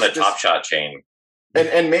 They're on the Top Shot chain.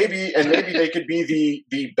 And maybe they could be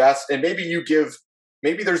the best. And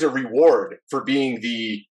maybe there's a reward for being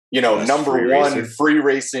the number one free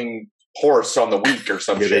racing horse on the week or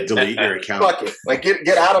something. They delete your account. Fuck it. Like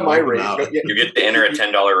get out of my race. You get to enter a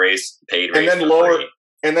 $10 race, paid race, and then lower. Free.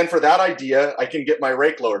 And then for that idea, I can get my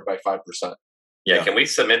rake lowered by 5%. Yeah, can we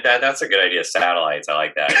submit that? That's a good idea. Satellites, I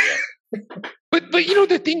like that idea. But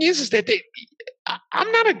the thing is that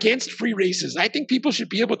I'm not against free races. I think people should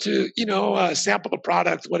be able to sample the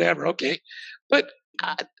product, whatever. Okay, but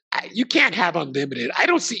you can't have unlimited. I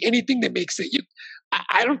don't see anything that makes it.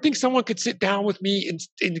 I don't think someone could sit down with me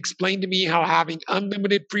and explain to me how having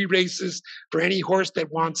unlimited free races for any horse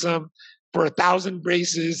that wants them for 1,000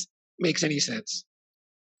 races makes any sense.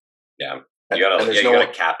 Yeah, you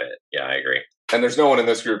gotta cap it. Yeah, I agree. And there's no one in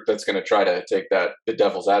this group that's going to try to take the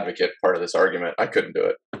devil's advocate part of this argument. I couldn't do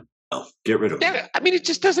it. Oh, get rid of it. Yeah, I mean, it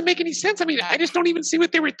just doesn't make any sense. I mean, I just don't even see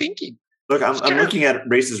what they were thinking. Look, I'm looking at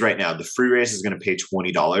races right now. The free race is going to pay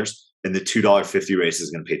 $20, and the $2.50 race is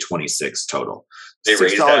going to pay $26 total. They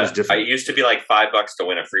raised that. It used to be like $5 to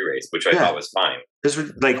win a free race, which I thought was fine.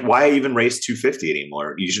 Like, why even race $2.50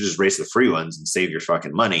 anymore? You should just race the free ones and save your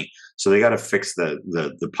fucking money. So they got to fix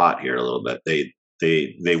the pot here a little bit.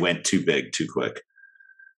 They went too big too quick.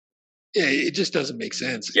 Yeah, it just doesn't make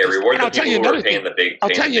sense. Yeah, reward the people who are paying the big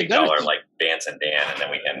dollar, like Vance and Dan, and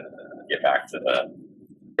then we can get back to the.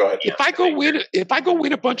 Go ahead. If I go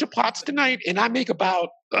win a bunch of pots tonight and I make about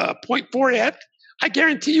 0.4 ETH, I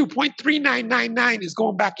guarantee you 0.3999 is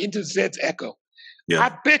going back into Zed's Echo. Yeah.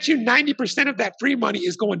 I bet you 90% of that free money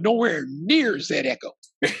is going nowhere near Zed Echo.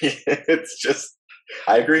 It's just,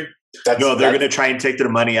 I agree. They're going to try and take their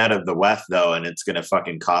money out of the WEF though, and it's going to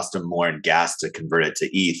fucking cost them more in gas to convert it to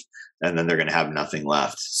ETH, and then they're going to have nothing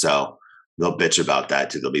left. So they'll bitch about that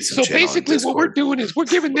too. There'll be some. So basically, what we're doing is we're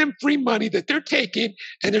giving them free money that they're taking,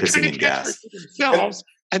 and they're trying to transfer to themselves,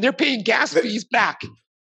 and they're paying gas fees back.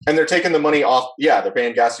 And they're taking the money off. Yeah, they're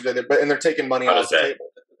paying gas fees, and they're taking money off the table.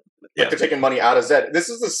 Like they're taking money out of Zed. This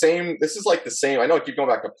is the same. This is like the same. I know I keep going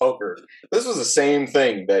back to poker. This was the same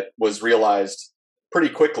thing that was realized pretty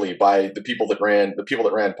quickly by the people that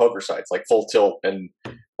ran poker sites like Full Tilt and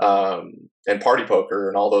and Party Poker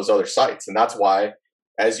and all those other sites. And that's why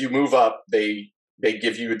as you move up, they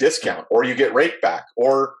give you a discount, or you get rake back,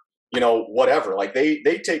 or, whatever. Like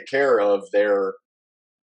they take care of their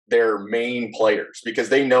main players because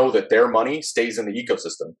they know that their money stays in the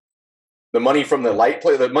ecosystem. The money from the light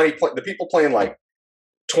play, the people playing like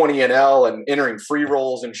 20 NL and entering free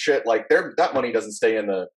rolls and shit, like that money does not stay in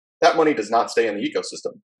the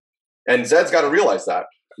ecosystem. And Zed's got to realize that,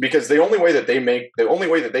 because the only way that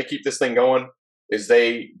they keep this thing going is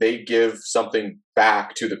they give something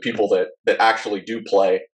back to the people that actually do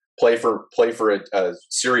play for a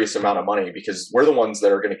serious amount of money, because we're the ones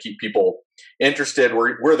that are going to keep people interested.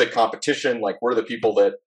 We're the competition. Like, we're the people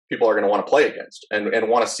that people are going to want to play against and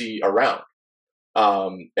want to see around.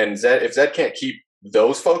 And Zed, if Zed can't keep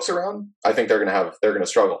those folks around, I think they're going to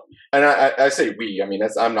struggle. And I say we, I mean,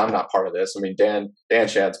 I'm not part of this. I mean, Dan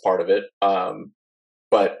Shad's part of it.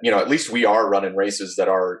 But at least we are running races that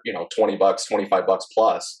are, $20, $25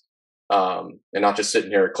 plus, and not just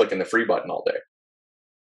sitting here clicking the free button all day.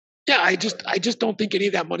 Yeah, I just don't think any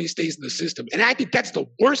of that money stays in the system. And I think that's the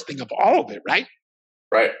worst thing of all of it, right?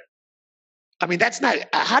 Right. I mean, that's not,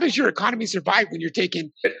 how does your economy survive when you're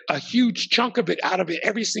taking a huge chunk of it out of it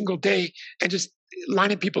every single day and just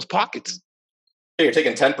lining people's pockets? Yeah, you're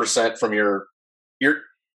taking 10% from your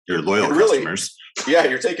loyal customers. Yeah,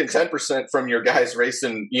 you're taking 10% from your guys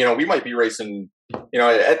racing. We might be racing.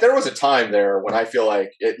 There was a time there when I feel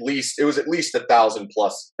like it was at least 1,000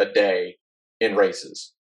 plus a day in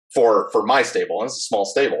races for my stable. And it's a small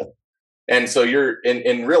stable, and so you're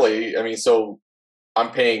in really. I mean, so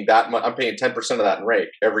I'm paying that much. I'm paying 10% of that in rake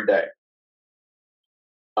every day,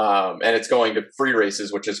 and it's going to free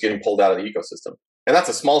races, which is getting pulled out of the ecosystem. And that's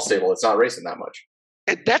a small stable. It's not racing that much,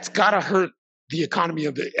 and that's gotta hurt the economy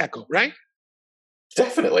of the Echo, right?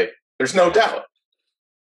 Definitely. There's no doubt.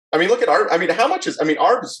 I mean, look at Arb. I mean,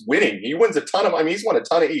 Arb's winning. He wins a ton of, he's won a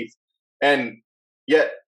ton of ETH. And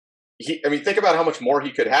yet, think about how much more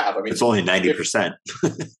he could have. I mean, it's only 90%.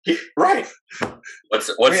 Right. What's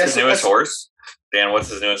his newest horse? Dan, what's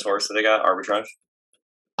his newest horse that they got? Arbitrage?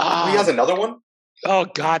 He has another one? Oh,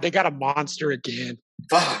 God. They got a monster again.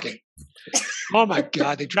 Fuck. Oh, my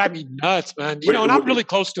God. They drive me nuts, man. And I'm really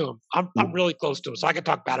close to him. I'm really close to him, so I can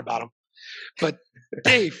talk bad about him. But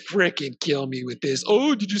they freaking kill me with this.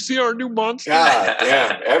 Oh, did you see our new monster? God,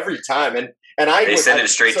 yeah, every time. And they send it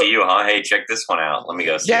straight to you, huh? Hey, check this one out. Let me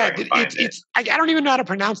go see. Yeah, I don't even know how to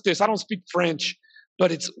pronounce this. I don't speak French, but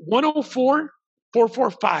it's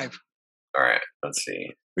 104,445. All right, let's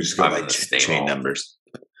see. We just go by chain numbers.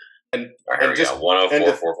 And here we go.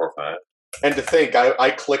 104,445. And to think,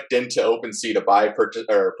 I clicked into OpenSea to buy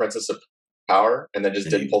Princess of Power, and then just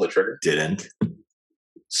didn't pull the trigger. Didn't.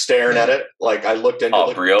 Staring at it, like I looked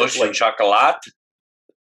into brioche and chocolat.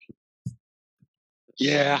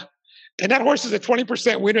 Yeah, and that horse is a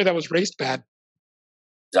 20% winner that was raced bad.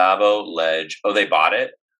 Zabo Ledge. Oh, they bought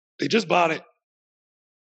it. They just bought it.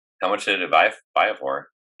 How much did it buy it for?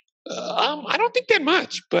 I don't think that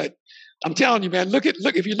much, but I'm telling you, man. Look.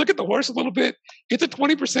 If you look at the horse a little bit, it's a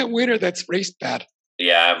 20% winner that's raced bad.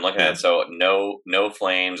 Yeah, I'm looking at it. So no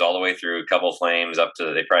flames all the way through, a couple flames up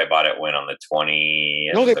to, they probably bought it when on the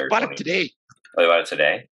 20th? No, they bought it today. Oh, they bought it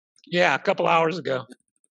today? Yeah, a couple hours ago.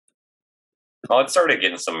 Well, it started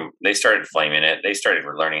getting they started flaming it. They started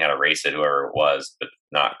learning how to race it, whoever it was, but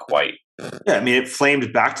not quite. Yeah, I mean, it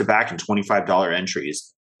flamed back to back in $25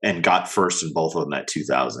 entries and got first in both of them at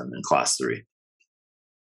 2,000 in Class 3.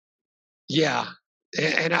 Yeah,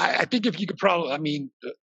 and I think if you could probably,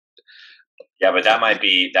 yeah, but that might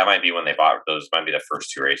be when they bought those. Might be the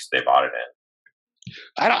first two races they bought it in.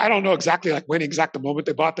 I don't know exactly like when the moment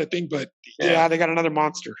they bought that thing, but yeah, they got another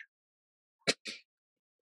monster.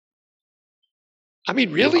 I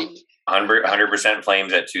mean, really? 100%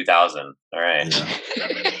 flames at 2,000. All right,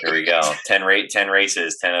 here we go. 10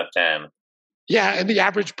 races, 10 of 10. Yeah, and the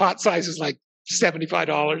average pot size is like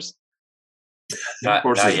 $75. Not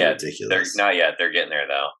yet. Ridiculous. Not yet. They're getting there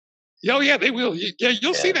though. Oh yeah, they will. Yeah,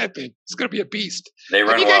 you'll see that thing. It's going to be a beast. They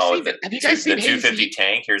run well with have you guys seen the 250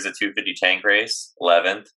 tank? Here's the 250 tank race,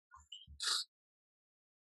 11th.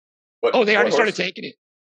 They already started taking it.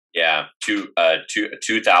 Yeah,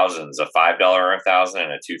 2,000s, a $5 1,000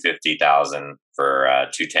 and a 250,000 for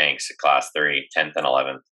 2 tanks at Class 3, 10th and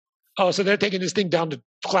 11th. Oh, so they're taking this thing down to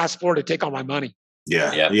Class 4 to take all my money.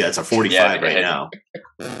 Yeah, it's a 45 right now,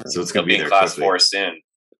 so it's going to be in Class 4 soon.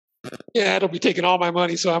 Yeah, it'll be taking all my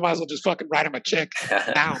money, so I might as well just fucking write him a check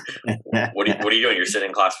now. What are you doing? You're sitting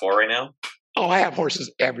in Class 4 right now? Oh, I have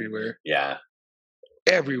horses everywhere. Yeah,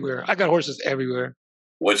 everywhere. I got horses everywhere.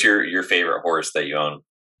 What's your favorite horse that you own?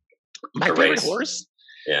 My favorite horse?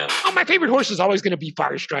 Yeah. Oh, my favorite horse is always going to be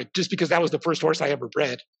Fire Strike, just because that was the first horse I ever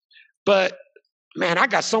bred. But man, I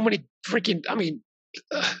got so many freaking. I mean,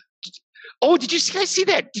 oh, did you guys see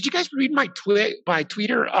that? Did you guys read my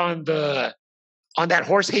tweeter on that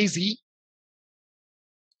horse Hazy?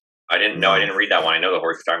 I didn't know. I didn't read that one. I know the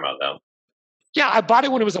horse you're talking about, though. Yeah, I bought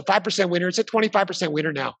it when it was a 5% winner. It's a 25%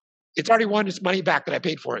 winner now. It's already won its money back that I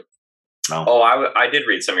paid for it. Oh, I did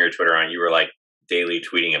read some of your Twitter on. You were like daily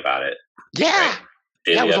tweeting about it. Yeah. Right?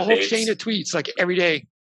 Yeah, it was a whole chain of tweets, like every day.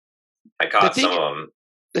 I caught some of them.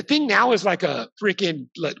 The thing now is like a freaking,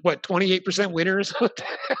 28% winner or something?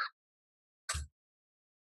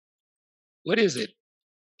 What is it?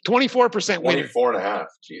 24% winner. 24.5.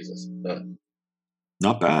 Jesus.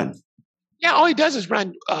 Not bad. Yeah, all he does is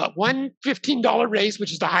run one $15 race,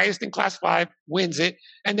 which is the highest in Class 5, wins it,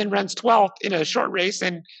 and then runs 12th in a short race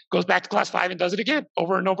and goes back to Class 5 and does it again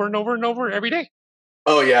over and over and over and over every day.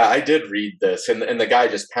 Oh, yeah, I did read this. And the guy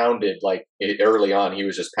just pounded, early on, he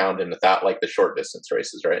was just pounding without, the short distance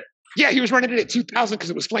races, right? Yeah, he was running it at 2,000 because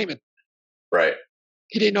it was flaming. Right.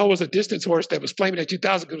 He didn't know it was a distance horse that was flaming at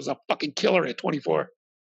 2,000 because it was a fucking killer at 24.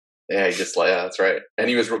 Yeah, that's right.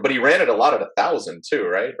 And but he ran it a lot at 1,000 too,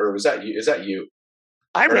 right? Or was that you? Is that you?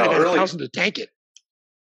 I ran it at 1,000 to tank it.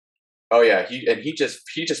 Oh yeah, he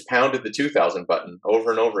just pounded the 2,000 button over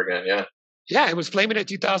and over again. Yeah. Yeah, it was flaming at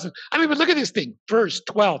 2,000. I mean, but look at this thing: first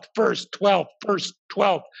 12, first 12, first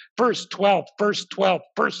 12, first 12, first 12,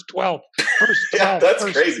 first 12, first 12. Yeah, that's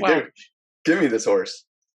crazy, 12. dude. Give me this horse.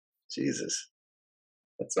 Jesus,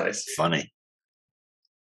 that's nice. Funny.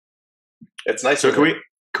 It's nice. So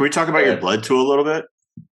can we talk about your blood tool a little bit?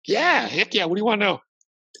 Yeah, heck yeah. What do you want to know?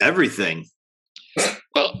 Everything.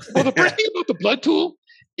 Well, the first thing about the blood tool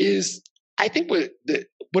is, I think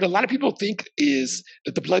what a lot of people think is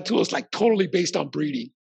that the blood tool is totally based on breeding.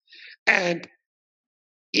 And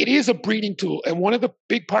it is a breeding tool. And one of the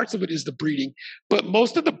big parts of it is the breeding. But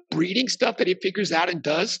most of the breeding stuff that it figures out and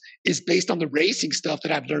does is based on the racing stuff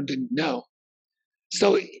that I've learned to know.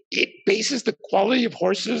 So it bases the quality of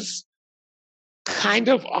horses kind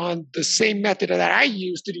of on the same method that I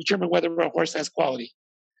use to determine whether a horse has quality.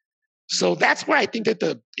 So that's where I think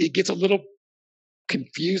that it gets a little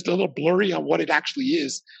confused, a little blurry on what it actually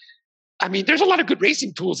is. I mean, there's a lot of good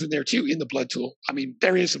racing tools in there too, in the blood tool. I mean,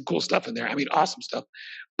 there is some cool stuff in there. I mean, awesome stuff.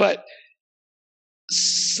 But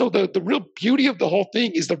so the real beauty of the whole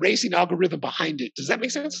thing is the racing algorithm behind it. Does that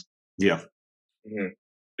make sense? Yeah. Mm-hmm.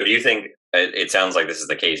 Do you think, it sounds like this is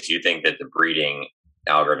the case, do you think that the breeding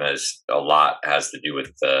algorithm has to do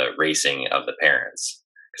with the racing of the parents?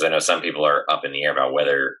 Because I know some people are up in the air about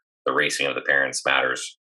whether the racing of the parents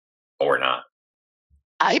matters or not.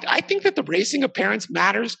 I think that the racing of parents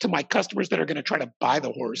matters to my customers that are going to try to buy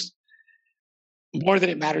the horse more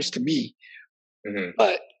than it matters to me. Mm-hmm.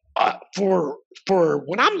 But for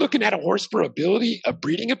when I'm looking at a horse for ability, a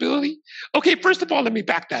breeding ability, okay, first of all, let me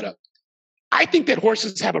back that up. I think that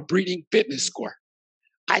horses have a breeding fitness score.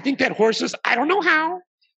 I think that horses, I don't know how.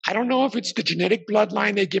 I don't know if it's the genetic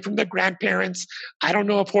bloodline they get from their grandparents. I don't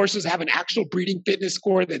know if horses have an actual breeding fitness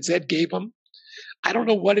score that Zed gave them. I don't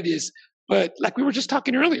know what it is. But like we were just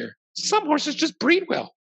talking earlier, some horses just breed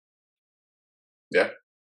well. Yeah.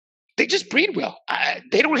 They just breed well.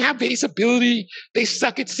 They don't have base ability. They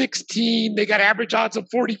suck at 16. They got average odds of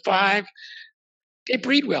 45. They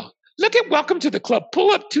breed well. Look at Welcome to the Club.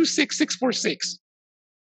 Pull up 26646.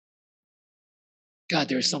 God,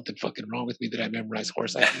 there's something fucking wrong with me that I memorized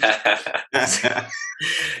horse IDs.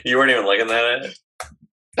 You weren't even looking at it?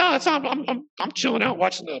 No, it's not. I'm chilling out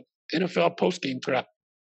watching the NFL post-game crap.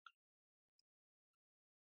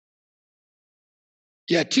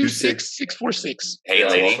 Yeah, 26646. Hey,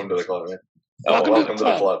 lady. Welcome to the club, man. Welcome to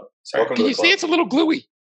the club. Sorry. Welcome Can to you the see club. it's a little gluey?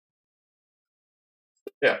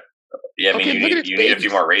 Yeah, I mean, Okay, look at you its need a babies.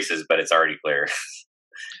 few more races, but it's already clear.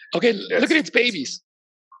 Okay, Yes. look at its babies.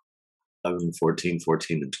 11, 14,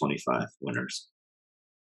 14, and 25 winners.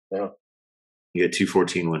 Yeah. You get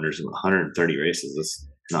 214 winners in 130 races. That's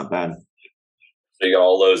not bad. So you got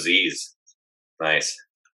all low Z's. Nice.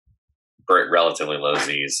 Relatively low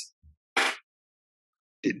Z's.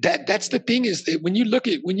 That's the thing is that when you look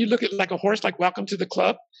at like a horse like Welcome to the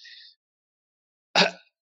Club,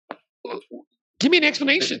 give me an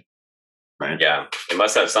explanation. Right? Yeah, it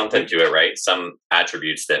must have something to it, right? Some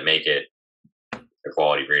attributes that make it a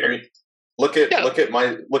quality breeder. I mean, look at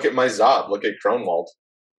my Zob. Look at Kronwald.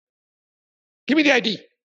 Give me the ID.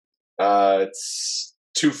 It's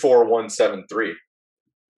 24173.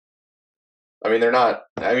 I mean, they're not.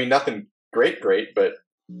 I mean, nothing great, but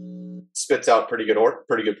spits out pretty good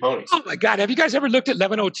ponies. Oh my God, have you guys ever looked at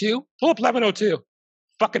 1102? Pull up 1102.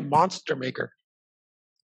 Fucking monster maker.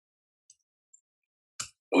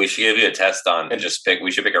 We should give you a test on and just pick.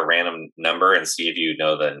 We should pick a random number and see if you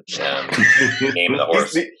know the name of the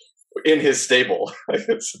horse in his stable.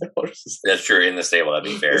 That's true. In the stable, that'd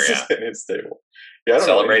be fair. Yeah, in his stable. Yeah, I don't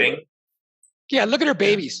celebrating. Yeah, look at her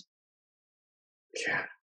babies. Yeah,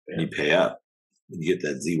 you pay up, you get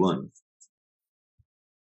that Z1.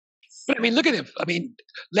 But I mean, look at him. I mean,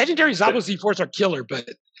 legendary Zabo Z4s are killer, but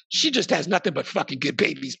she just has nothing but fucking good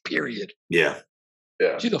babies. Period. Yeah.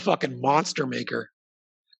 She's a fucking monster maker.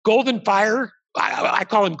 Golden Fire, I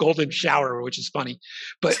call him Golden Shower, which is funny,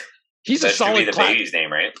 but he's that a solid. Should be the baby's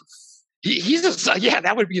name, right? He's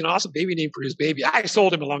that would be an awesome baby name for his baby. I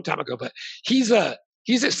sold him a long time ago, but he's a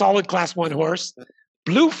solid Class 1 horse.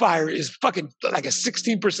 Blue Fire is fucking like a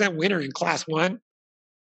 16% winner in Class 1.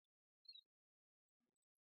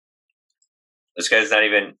 This guy's not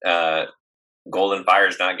even Golden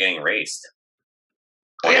Fire's not getting raced.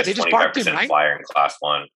 Oh, yeah, they just parked him, right? Flyer in Class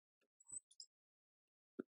 1.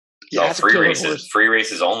 Yeah, free races. Free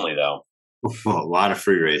races only, though. A lot of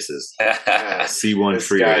free races. C1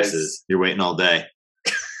 free races. You're waiting all day.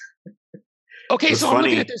 Okay, so I'm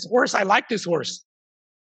looking at this horse. I like this horse.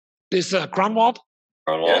 This Kronwald.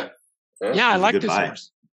 Kronwald. Yeah, I like this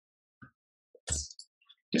horse.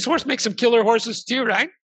 This horse makes some killer horses too, right?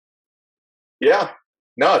 Yeah.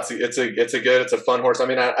 No, it's a fun horse. I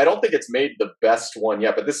mean, I don't think it's made the best one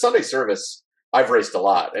yet, but this Sunday Service I've raced a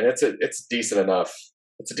lot, and it's decent enough.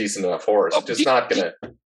 It's a decent enough horse. Oh, just not gonna.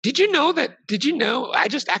 Did you know that? Did you know? I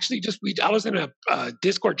was in a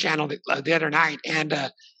Discord channel the other night,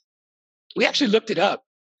 and we actually looked it up.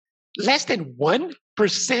 Less than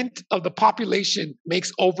 1% of the population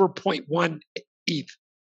makes over 0.1 ETH.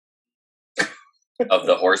 Of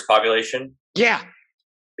the horse population? Yeah.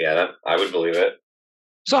 Yeah, I would believe it.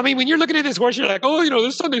 So, I mean, when you're looking at this horse, you're like, oh,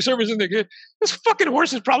 this Sunday Service isn't that good. This fucking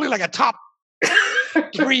horse is probably like a top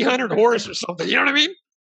 300 horse or something. You know what I mean?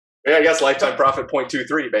 Yeah, I guess lifetime profit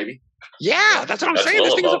 0.23, baby. Yeah, that's what I'm saying.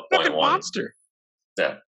 This thing is a fucking monster.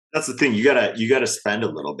 Yeah. That's the thing. You gotta spend a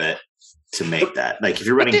little bit to make that. Like if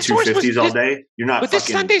you're running 250s all day, you're not. But this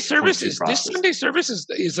Sunday Service is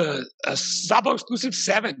a Zabo exclusive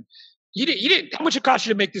 7. You didn't. How much it cost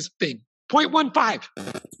you to make this thing? 0.15.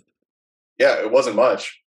 Yeah, it wasn't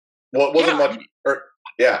much. Well, it wasn't much.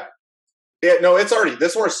 Yeah. No, it's already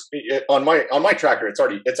this horse on my tracker. It's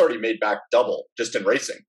already made back double just in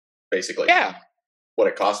racing, basically. Yeah. What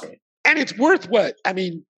it cost me. And it's worth what? I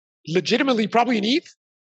mean, legitimately, probably an ETH.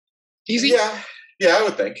 Easy. Yeah, I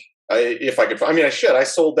would think. If I could. I mean, I should. I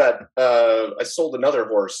sold that. I sold another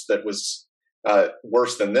horse that was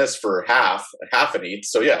worse than this for half an ETH.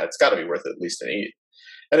 So yeah, it's got to be worth at least an ETH.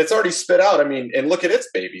 And it's already spit out. I mean, and look at its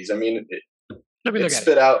babies. I mean, it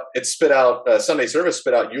spit out. Sunday Service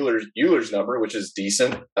spit out Euler's number, which is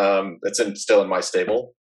decent. It's still in my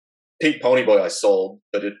stable. Pink Pony Boy I sold,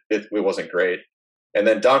 but it wasn't great. And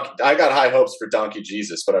then I got high hopes for Donkey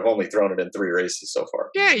Jesus, but I've only thrown it in 3 races so far.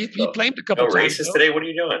 Yeah, he claimed a couple times. Races today? What are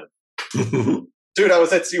you doing? Dude, I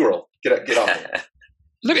was at SeaWorld. Get off.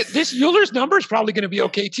 Look at this. Euler's number is probably going to be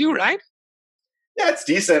okay too, right? Yeah, it's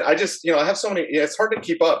decent. I just, I have so many. Yeah, it's hard to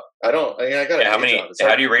keep up. I got. Yeah,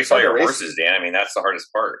 how do you race all your horses, Dan? I mean, that's the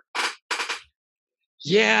hardest part.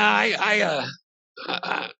 Yeah,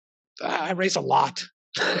 I race a lot.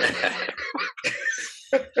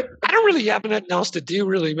 I don't really have nothing else to do,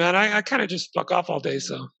 really, man. I kind of just fuck off all day.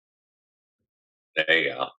 So there you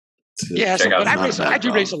go. Yeah, but I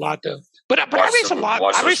do race a lot though. But I race a lot.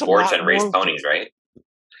 Watch I race sports a lot and race ponies, right?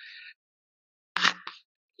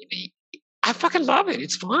 I fucking love it.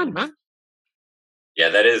 It's fun, man. Yeah,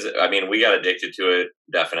 that is. I mean, we got addicted to it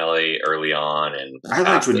definitely early on, and I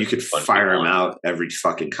liked when you could fire them out every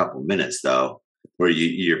fucking couple minutes, though. Where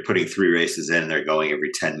you're putting 3 races in and they're going every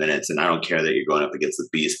 10 minutes, and I don't care that you're going up against the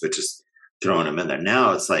beast, but just throwing them in there.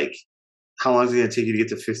 Now it's like, how long is it going to take you to get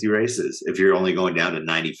to 50 races if you're only going down to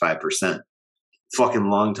 95%? Fucking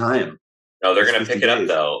long time. No, they're going to pick it up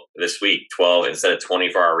though this week. 12 instead of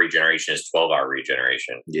 24-hour regeneration is 12-hour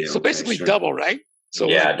regeneration. Yeah. So basically double, right? So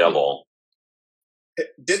yeah, double.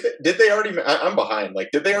 Did they already? I'm behind. Like,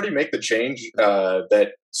 did they already make the change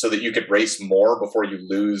that so that you could race more before you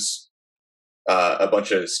lose a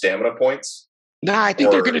bunch of stamina points? Nah, I think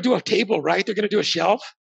they're going to do a table, right? They're going to do a shelf.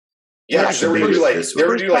 Yeah, they were going to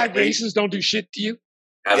do like 5 races. Don't do shit to you.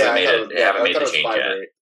 They haven't made the change yet.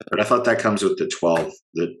 But I thought that comes with the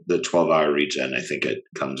 12-hour regen. I think it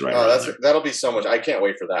comes right. Oh, that'll be so much. I can't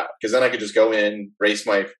wait for that because then I could just go in, race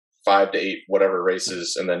my 5 to 8 whatever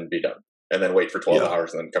races, and then be done, and then wait for 12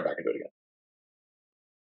 hours, and then come back and do it again.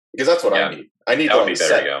 Because that's what I need. I need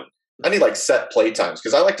I need like set play times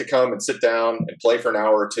because I like to come and sit down and play for an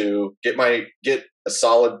hour or two, get a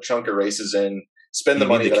solid chunk of races in, spend the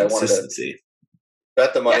money that I wanted to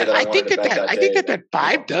bet the money that I wanted to bet that day. I think that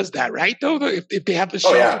 5 does that, right? Though, if they have the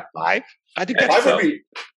show at 5, I think that's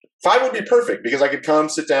 5 would be perfect because I could come,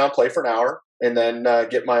 sit down, play for an hour, and then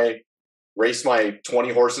race my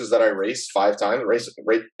 20 horses that I raced 5 times,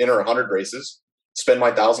 enter 100 races, spend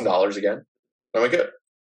my $1,000 again. I'm good.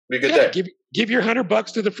 Be a good day. Give your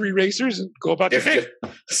 $100 to the free racers and go about your day.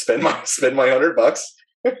 Spend my $100.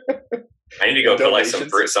 I need to go collect some of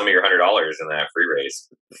your $100 in that free race.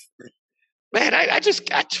 Man, I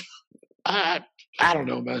don't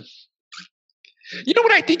know, man. You know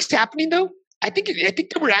what I think's happening though? I think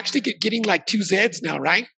that we're actually getting like 2 Zeds now,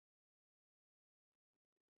 right?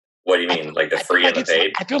 What do you mean, like the free and the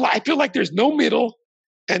paid? I feel like there's no middle,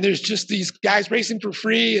 and there's just these guys racing for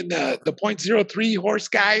free, and the 0.03 horse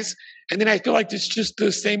guys, and then I feel like it's just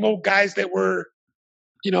the same old guys that were,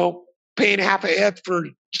 paying half a F for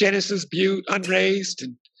Genesis Butte unraced,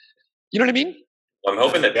 and you know what I mean? Well, I'm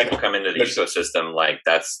hoping that people come into the ecosystem like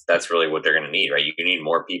that's really what they're going to need, right? You need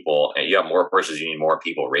more people, and you have more horses. You need more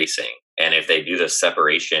people racing, and if they do the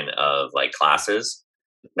separation of like classes.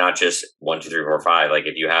 Not just 1, 2, 3, 4, 5. Like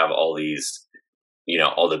if you have all these,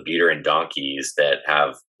 all the beater and donkeys that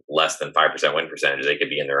have less than 5% win percentages, they could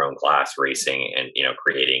be in their own class racing and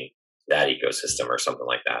creating that ecosystem or something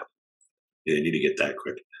like that. Yeah, you need to get that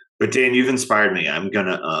quick. But Dan, you've inspired me. I'm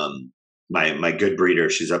gonna my good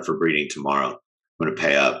breeder. She's up for breeding tomorrow. I'm gonna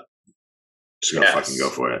pay up. Just gonna fucking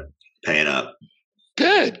go for it. Paying up.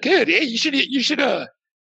 Good. Hey, you should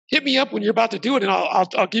hit me up when you're about to do it, and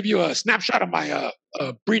I'll give you a snapshot of my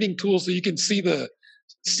breeding tool so you can see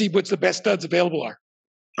what's the best studs available are.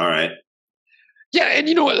 All right. Yeah, and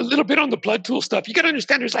a little bit on the blood tool stuff. You got to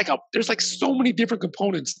understand there's like so many different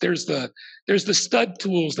components. There's the stud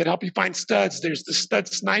tools that help you find studs. There's the stud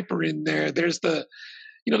sniper in there. There's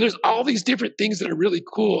there's all these different things that are really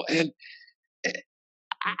cool, and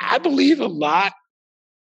I believe a lot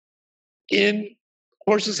in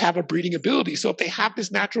horses have a breeding ability. So if they have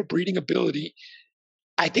this natural breeding ability,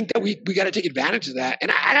 I think that we got to take advantage of that.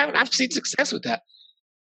 And I've seen success with that.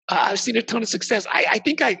 I've seen a ton of success. I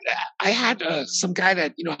think I had some guy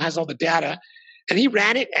that has all the data, and he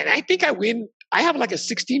ran it, and I think I win. I have like a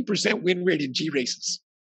 16% win rate in G races,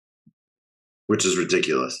 which is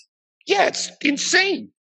ridiculous. Yeah, it's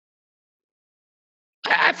insane.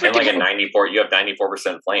 And like a 94, you have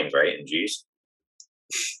 94% flames, right, in G's?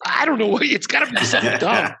 I don't know. It's got to be something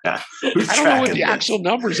dumb. I don't know what the actual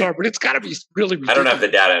numbers are, but it's got to be really ridiculous. I don't have the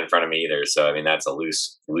data in front of me either, so I mean that's a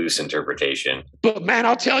loose interpretation. But man,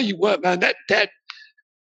 I'll tell you what, man, that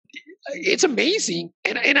it's amazing,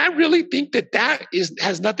 and I really think that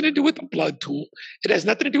has nothing to do with the blood tool. It has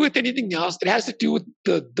nothing to do with anything else. It has to do with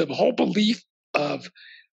the whole belief of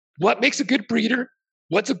what makes a good breeder,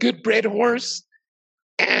 what's a good bred horse,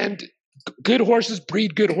 and good horses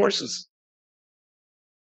breed good horses.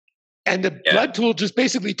 And the blood tool just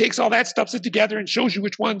basically takes all that, stuffs it together, and shows you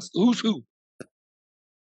who's who.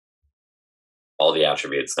 All the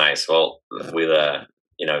attributes, nice. Well, we've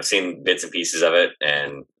seen bits and pieces of it,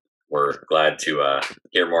 and we're glad to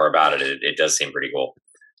hear more about it. It does seem pretty cool.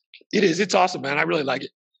 It is. It's awesome, man. I really like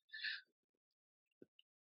it.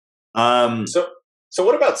 So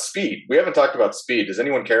what about speed? We haven't talked about speed. Does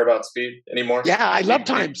anyone care about speed anymore? Yeah, I love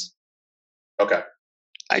times. Okay.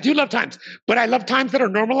 I do love times, but I love times that are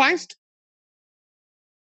normalized.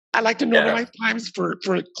 I like to normalize times for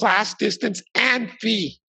class, distance, and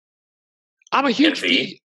fee. I'm a huge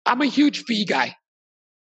fee. I'm a huge fee guy.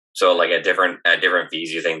 So, like at different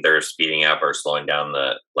fees, you think they're speeding up or slowing down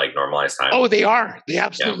the normalized time? Oh, they are. They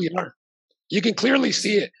absolutely are. You can clearly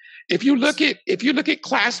see it. If you look at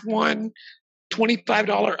class 1,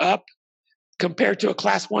 $25 up compared to a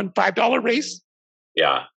class 1 $5 race.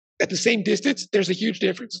 Yeah. At the same distance, there's a huge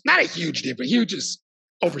difference. Not a huge difference. Huge is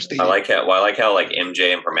overstated. I like how like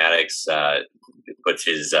MJ Informatics puts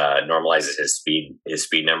normalizes his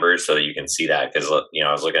speed numbers so that you can see that, because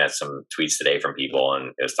I was looking at some tweets today from people, and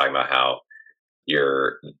it was talking about how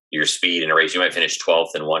your speed in a race, you might finish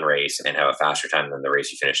 12th in one race and have a faster time than the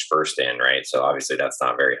race you finished first in, right? So obviously that's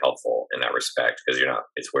not very helpful in that respect, because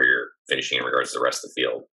it's where you're finishing in regards to the rest of the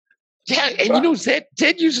field. Yeah, and Zed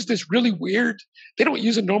uses this really weird. They don't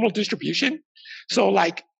use a normal distribution. So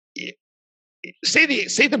like, say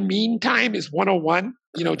the mean time is 101.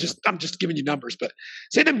 I'm just giving you numbers, but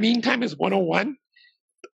say the mean time is 101.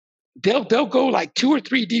 They'll go like 2 or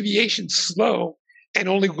 3 deviations slow and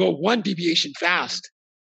only go 1 deviation fast.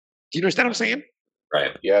 Do you understand what I'm saying?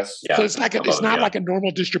 Right. Yes. Yeah. So it's not like a normal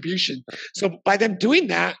distribution. So by them doing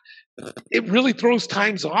that, it really throws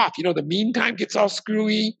times off. The mean time gets all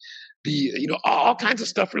screwy. all kinds of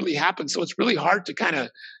stuff really happens. So it's really hard to kind of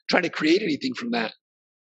try to create anything from that.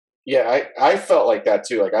 Yeah, I felt like that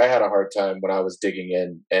too. Like I had a hard time when I was digging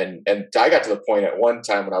in, and I got to the point at one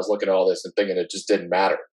time when I was looking at all this and thinking it just didn't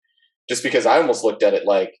matter, just because I almost looked at it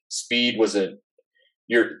like speed wasn't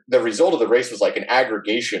the result of the race was like an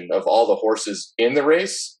aggregation of all the horses in the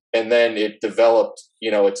race, and then it developed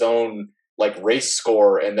its own like race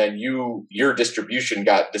score, and then your distribution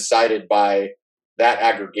got decided by that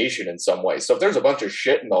aggregation in some way. So if there's a bunch of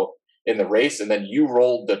shit in the race, and then you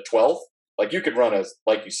rolled the 12th, like you could run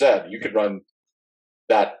like you said, you could run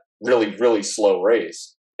that really, really slow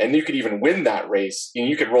race, and you could even win that race. And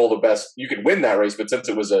you could roll the best, you could win that race, but since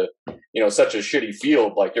it was such a shitty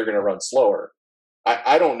field, like you're going to run slower.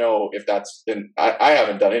 I don't know if that's, and I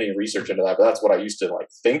haven't done any research into that, but that's what I used to like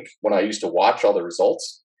think when I used to watch all the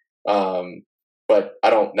results. But I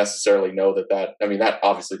don't necessarily know that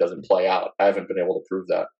obviously doesn't play out. I haven't been able to prove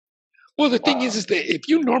that. Well, the thing is that if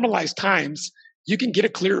you normalize times, you can get a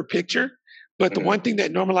clearer picture. But the one thing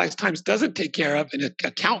that normalized times doesn't take care of and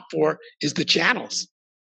account for is the channels.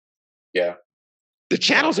 Yeah. The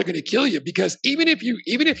channels are going to kill you, because even if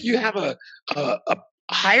you have a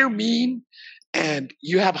higher mean and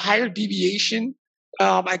you have higher deviation,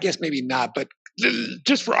 I guess maybe not, but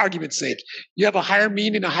just for argument's sake, you have a higher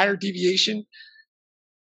mean and a higher deviation,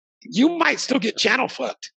 you might still get channel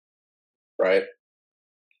fucked. Right.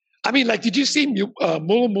 I mean, like, did you see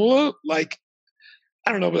Mula Mula? Like,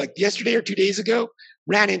 I don't know, like yesterday or 2 days ago,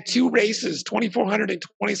 ran in 2 races, 2,400 and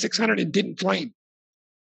 2,600, and didn't flame.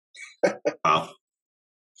 Wow.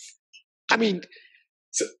 I mean,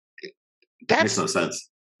 that makes no sense.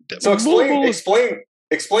 So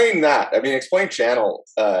explain that. I mean, explain channel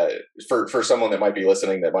for someone that might be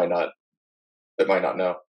listening that might not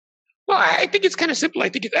know. Well, I think it's kind of simple. I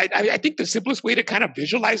think the simplest way to kind of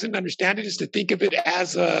visualize and understand it is to think of it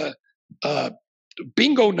as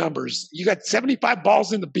bingo numbers. You got 75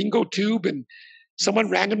 balls in the bingo tube, and someone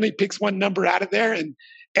randomly picks one number out of there, and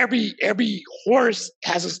every horse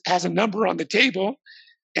has a number on the table.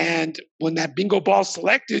 And when that bingo ball is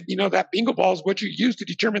selected, that bingo ball is what you use to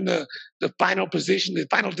determine the final position, the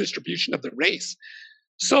final distribution of the race.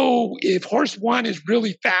 So if horse 1 is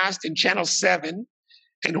really fast in channel 7,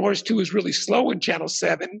 and horse 2 is really slow in channel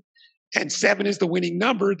 7, and 7 is the winning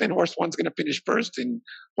number, then horse 1's going to finish first, and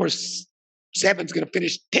horse 7's going to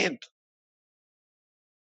finish 10th.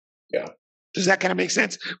 Yeah. Does that kind of make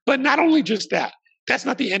sense? But not only just that, that's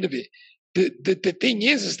not the end of it. The thing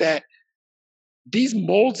is that these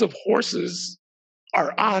molds of horses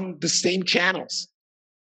are on the same channels.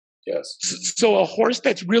 Yes. So a horse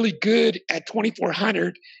that's really good at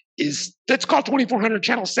 2,400 let's call 2,400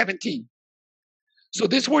 channel 17. So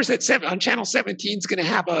this horse on channel 17 is going to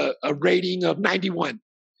have a rating of 91.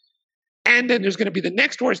 And then there's going to be the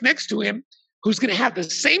next horse next to him who's going to have the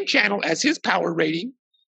same channel as his power rating,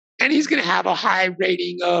 and he's going to have a high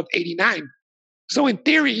rating of 89. So in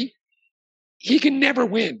theory, he can never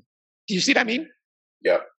win. Do you see what I mean?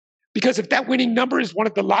 Yeah. Because if that winning number is one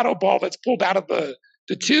of the lotto ball that's pulled out of the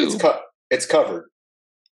tube, it's covered.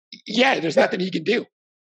 Yeah, there's nothing he can do.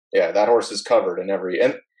 Yeah, that horse is covered in every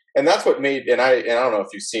and that's what made and I don't know if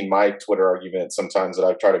you've seen my Twitter argument sometimes that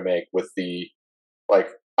I've tried to make with the like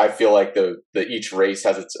I feel like the each race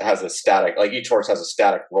has a static, like each horse has a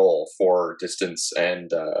static role for distance and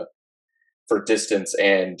the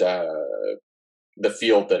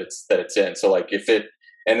field that it's in. So like if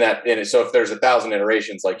there's 1,000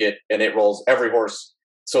 iterations, like it rolls every horse.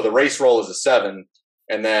 So the race roll is a 7,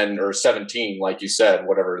 and then or 17, like you said,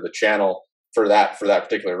 whatever the channel for that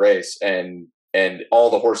particular race, and all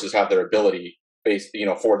the horses have their ability based,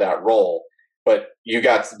 for that roll. But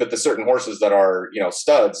the certain horses that are,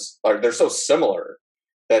 studs they're so similar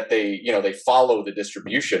that they follow the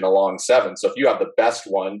distribution along 7. So if you have the best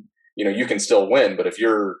one, you can still win. But if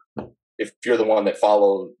you're the one that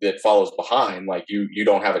follows behind, like you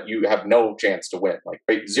don't have it, you have no chance to win, like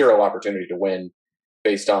zero opportunity to win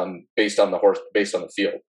based on the horse, based on the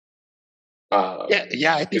field.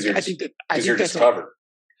 I think you're just covered.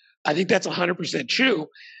 I think that's 100% true.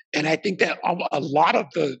 And I think that a lot of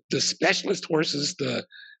the specialist horses, the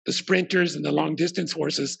sprinters and the long distance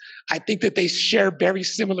horses, I think that they share very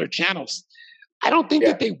similar channels. I don't think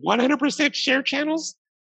that they 100% share channels,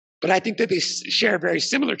 but I think that they share very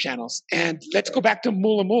similar channels. And let's go back to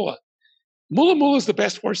Mula Mula. Mula Mula is the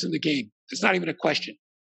best horse in the game. It's not even a question.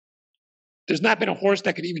 There's not been a horse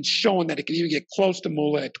that could even shown that it could even get close to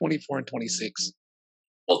Mula at 24 and 26.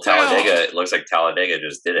 Well, Talladega, it looks like Talladega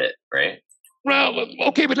just did it, right? Well,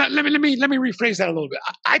 okay, but let me rephrase that a little bit.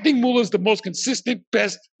 I think Mula is the most consistent,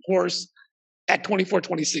 best horse at 24,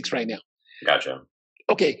 26 right now. Gotcha.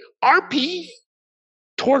 Okay, RP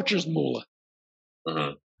tortures Moolah.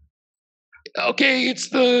 Mm-hmm. Okay,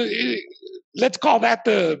 let's call that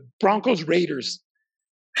the Broncos Raiders.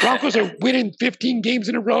 Broncos are winning 15 games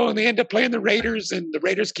in a row, and they end up playing the Raiders, and the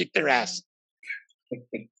Raiders kick their ass.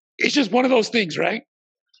 It's just one of those things, right?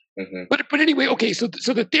 Mm-hmm. But anyway, okay. So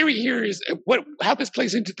the theory here is how this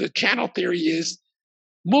plays into the channel theory is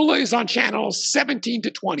Moolah is on channel 17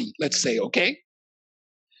 to 20. Let's say, okay.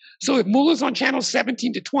 So if Mullah's on channel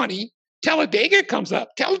 17 to 20, Talladega comes up.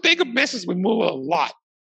 Talladega messes with Moolah a lot.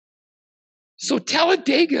 So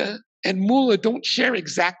Talladega and Moolah don't share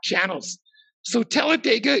exact channels. So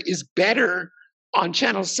Talladega is better on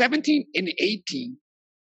channel 17 and 18.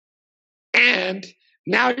 And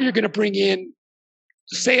now you're going to bring in,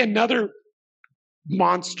 say, another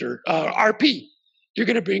monster, RP. You're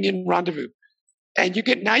going to bring in Rendezvous. And you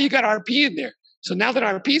got RP in there. So now that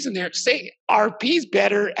RP's in there, say RP's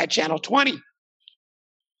better at channel 20.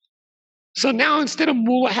 So now instead of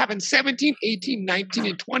Moolah having 17, 18, 19,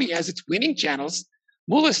 and 20 as its winning channels,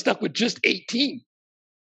 Mullah's stuck with just 18.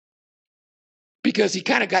 Because he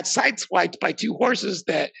kind of got sideswiped by two horses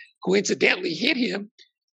that coincidentally hit him,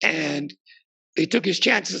 and they took his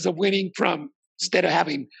chances of winning from, instead of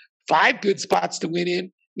having 5 good spots to win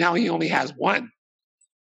in, now he only has 1.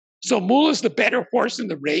 So Mullah's the better horse in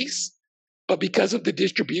the race, but because of the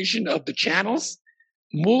distribution of the channels,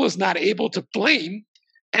 Mullah's not able to flame,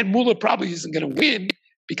 and Moolah probably isn't going to win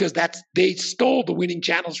because they stole the winning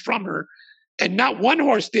channels from her, and not one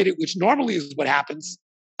horse did it, which normally is what happens.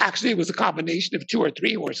 Actually, it was a combination of 2 or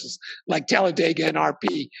 3 horses, like Talladega and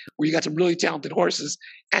RP, where you got some really talented horses,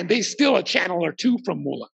 and they steal a channel or 2 from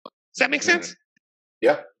Moolah. Does that make sense?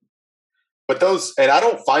 Yeah. But and I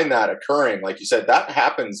don't find that occurring. Like you said, that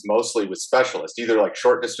happens mostly with specialists, either like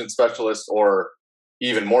short distance specialists or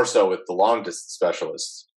even more so with the long distance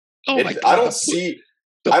specialists. Oh my God, I don't see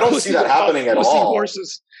that happening at all.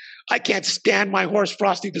 Horses. I can't stand my horse,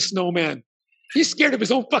 Frosty the Snowman. He's scared of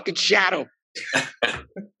his own fucking shadow.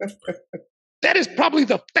 That is probably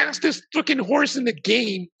the fastest fucking horse in the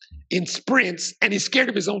game in sprints, and he's scared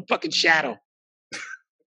of his own fucking shadow.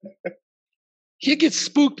 He gets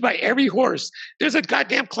spooked by every horse. There's a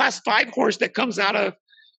goddamn class 5 horse that comes out of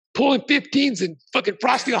pulling 15s, and fucking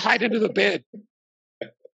Frosty will hide under the bed.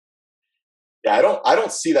 Yeah, I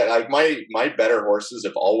don't see that. Like my better horses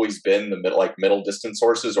have always been the middle distance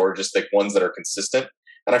horses, or just like ones that are consistent.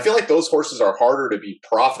 And I feel like those horses are harder to be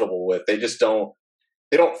profitable with. They just don't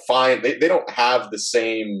have the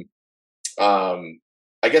same,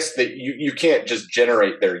 I guess that you can't just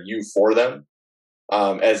generate their U for them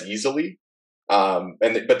as easily.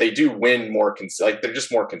 But they do win more, they're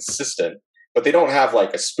just more consistent, but they don't have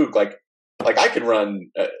like a spook. Like I could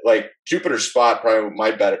run like Jupiter Spot, probably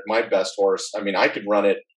my best horse. I mean, I could run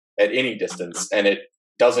it at any distance and it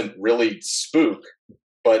doesn't really spook,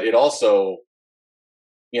 but it also,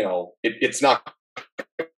 it's not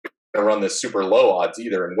going to run this super low odds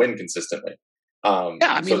either and win consistently. Yeah,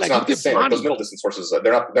 I mean, so it's not the same. Like those middle distance horses,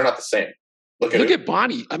 they're not the same. Look at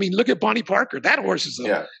Bonnie. I mean, look at Bonnie Parker. That horse is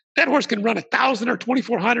that horse can run 1,000 or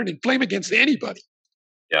 2,400 and flame against anybody.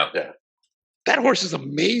 Yeah. That horse is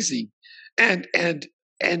amazing, and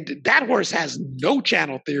that horse has no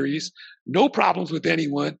channel theories, no problems with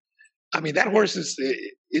anyone. I mean, that horse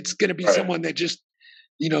it's going to be someone that just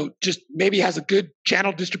maybe has a good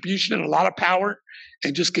channel distribution and a lot of power,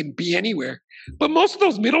 and just can be anywhere. But most of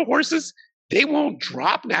those middle horses, they won't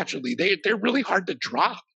drop naturally. They're really hard to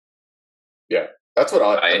drop. Yeah, that's what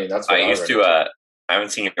I used to. I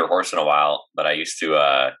haven't seen your horse in a while, but I used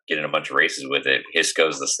to get in a bunch of races with it.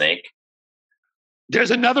 Hisco's the snake.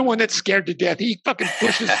 There's another one that's scared to death. He fucking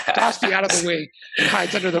pushes Frosty out of the way and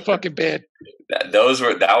hides under the fucking bed. That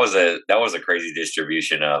was a crazy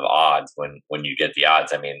distribution of odds when you get the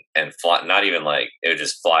odds. I mean, and not even like it would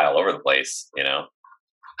just fly all over the place,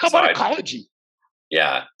 How about Ecology?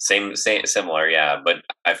 Yeah, same, similar. Yeah, but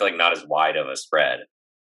I feel like not as wide of a spread.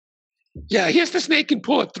 Yeah, here's the snake can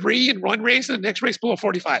pull a 3 in one race, and the next race pull a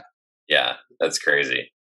 45. Yeah, that's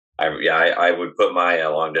crazy. I would put my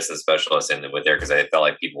long distance specialist in with there because I felt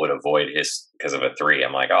like people would avoid his because of a 3.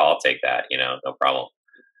 I'm like, oh, I'll take that, no problem.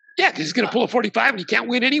 Yeah, because he's going to pull a 45 and he can't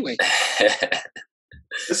win anyway.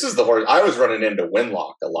 This is the horse I was running into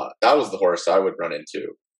Winlock a lot. That was the horse I would run into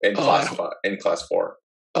in class 4.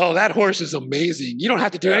 Oh, that horse is amazing. You don't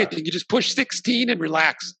have to do anything. You just push 16 and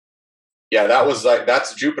relax. Yeah,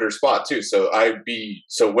 that's Jupiter Spot too. So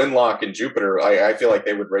Winlock and Jupiter, I feel like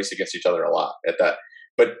they would race against each other a lot at that.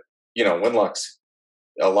 But Winlock's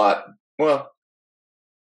a lot. Well,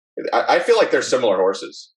 I feel like they're similar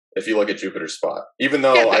horses. if you look at Jupiter's spot. Even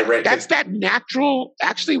though that's that natural.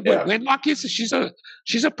 Actually, what Wenlock is she's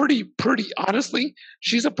a pretty honestly,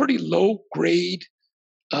 she's a pretty low grade.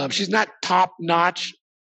 She's not top notch,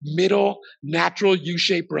 middle natural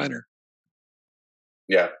U-shaped runner.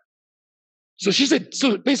 Yeah. So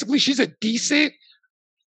basically she's a decent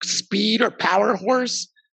speed or power horse,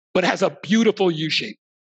 but has a beautiful U-shape.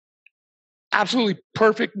 Absolutely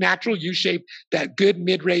perfect natural U-shape that good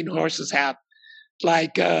mid-range horses have.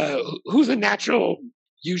 Like who's a natural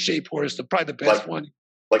U-shaped horse? Probably the best one.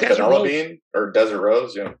 Like Vanilla Bean or Desert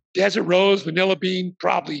Rose, yeah. Desert Rose, Vanilla Bean,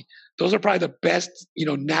 probably. Those are probably the best,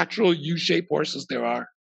 natural U-shaped horses there are.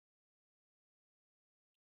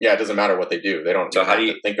 Yeah, it doesn't matter what they do. They don't. So how do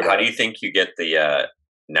you think you get the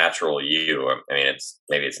natural U? I mean,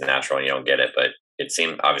 maybe it's natural and you don't get it, but it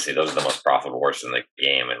seems obviously those are the most profitable horses in the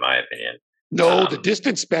game, in my opinion. No, the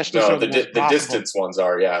distance specialists are the distance ones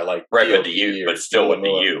are, right, but the U, but still with the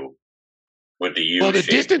U. With the U. Well,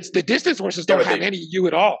 the distance horses don't have any U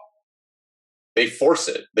at all. They force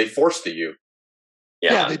it. They force the U.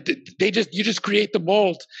 Yeah, you just create the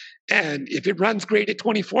mold, and if it runs great at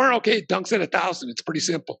 24, okay, it dunks at 1,000. It's pretty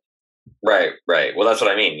simple. Right. Well, that's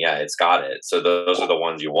what I mean. Yeah, it's got it. So those are the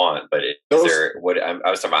ones you want. But I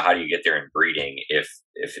was talking about how do you get there in breeding? If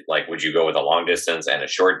like, would you go with a long distance and a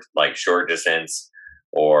short distance,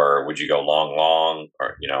 or would you go long,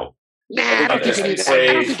 or Nah, I don't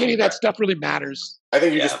think any of that stuff really matters. I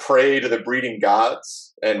think you just pray to the breeding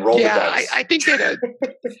gods and roll the dice. I think that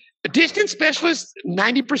a distance specialist,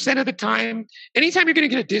 90% of the time, anytime you're going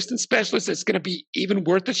to get a distance specialist that's going to be even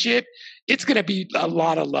worth a shit, it's going to be a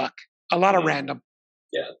lot of luck, a lot of random.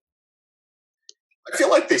 Yeah. I feel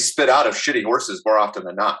like they spit out of shitty horses more often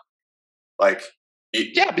than not. Like,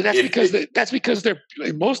 but that's because they're,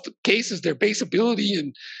 in most cases, their base ability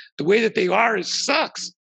and the way that they are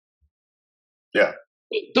sucks. Yeah.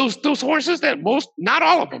 Those horses that not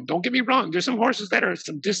all of them, don't get me wrong. There's some horses that are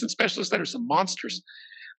some distance specialists that are some monsters.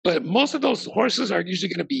 But most of those horses are usually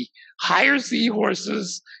going to be higher Z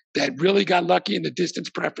horses that really got lucky in the distance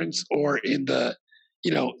preference or in the,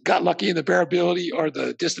 got lucky in the bearability or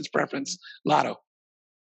the distance preference lotto.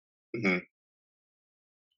 Mm-hmm.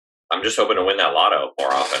 I'm just hoping to win that lotto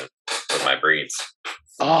more often with my breeds.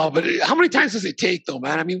 Oh, but how many times does it take though,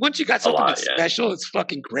 man? I mean, once you got something that's special, it's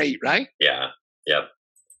fucking great, right? Yeah. Yep.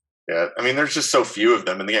 Yeah. I mean, there's just so few of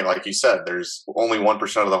them in the game. Like you said, there's only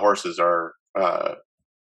 1% of the horses are,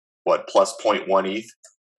 plus 0.1 ETH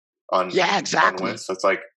on. Yeah, exactly. On wins. So it's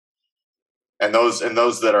like, and those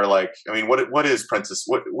that are like, I mean, what is Princess?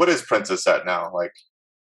 What is Princess at now? Like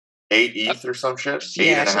 8 ETH or some shit?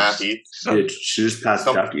 8.5 ETH? She just passed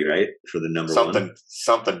Ducky, right? For the number one.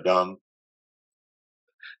 Something dumb.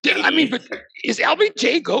 Yeah, I mean, but is the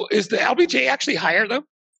LBJ actually higher though?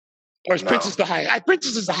 Or is Princess the highest?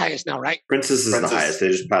 Princess is the highest now, right? Princess is the highest. They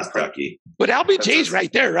just passed Ducky. But LBJ's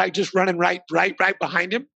right there, right? Just running right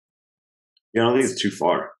behind him. Yeah, I don't think it's too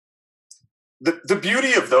far. The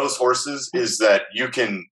beauty of those horses is that you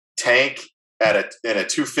can tank in a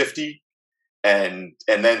 250 and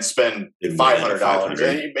then spend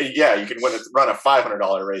 $500. Yeah, you can run a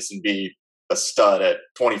 $500 race and be a stud at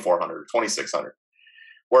 2,400, 2,600.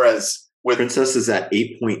 Whereas with Princess is at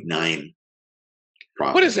 8.9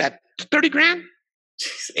 profit. What is that? 30 grand?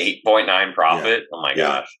 8.9 profit? Yeah. Oh my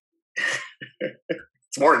gosh.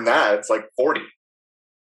 It's more than that. It's like 40.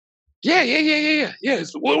 Yeah.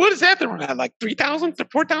 What is that they're running at? Like 3,000 to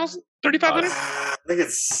 4,000? 3,500? I think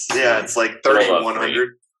it's like 3,100.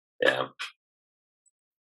 Yeah.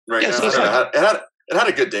 Right now. It had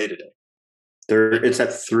a good day today. It's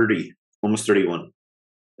at 30, almost 31.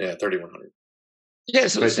 Yeah, 3,100. Yeah,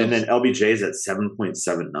 and then LBJ is at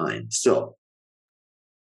 7.79 still.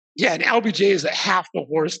 Yeah, and LBJ is a half the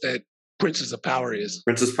horse that Princess of Power is.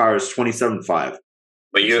 Princess Power is 27.5.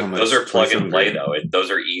 But those are plug and play though.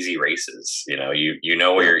 Those are easy races. You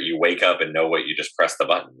know where you wake up and know what you just press the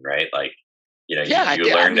button, right? Like, you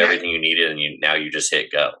learned everything you needed, and now you just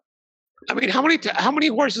hit go. I mean, how many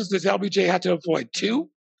horses does LBJ have to avoid? 2?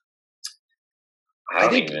 I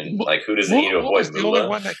think who does he need to avoid? The only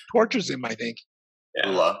one that tortures him, I think. Yeah.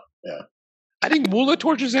 Mula, yeah. I think Mula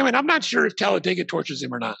tortures him, and I'm not sure if Talladega tortures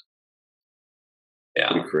him or not. Yeah.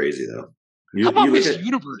 Pretty crazy though. How about Miss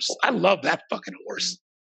Universe? I love that fucking horse.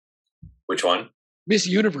 Which one? Miss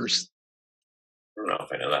Universe. I don't know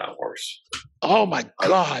if I know that horse. Oh my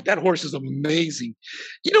God, that horse is amazing.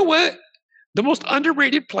 You know what? The most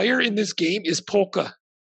underrated player in this game is Polka.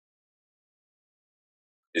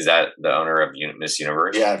 Is that the owner of Miss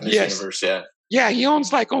Universe? Yeah, Miss Universe, yeah. Yeah, he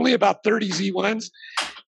owns like only about 30 Z1s.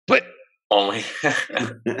 But Only.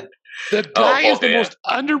 The guy is the most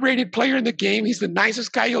underrated player in the game. He's the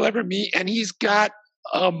nicest guy you'll ever meet, and he's got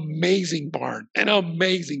an amazing barn.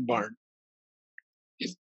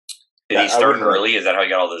 Did he start early? Is that how he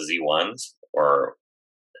got all the Z1s? Or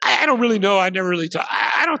I don't really know. I never really talk.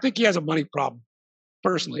 I don't think he has a money problem,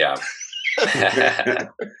 personally. Yeah.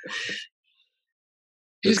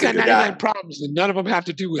 He's got 99 problems, and none of them have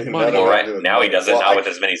to do with money. Well, right now he doesn't. Not with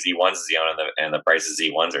as many Z1s as he owned, and the prices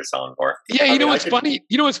Z1s are selling for. Yeah, you know what's funny?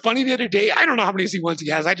 You know what's funny? The other day, I don't know how many Z1s he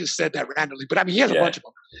has. I just said that randomly, but I mean, he has a bunch of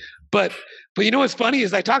them. But you know what's funny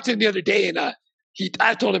is I talked to him the other day, and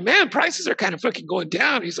I told him, man, prices are kind of fucking going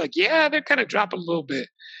down. He's like, yeah, they're kind of dropping a little bit.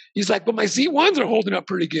 He's like, but my Z1s are holding up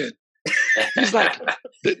pretty good. He's like,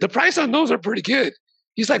 the price on those are pretty good.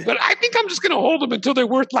 He's like, but I think I'm just going to hold them until they're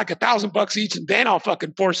worth like $1,000 each, and then I'll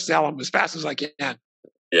fucking force sell them as fast as I can.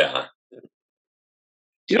 Yeah.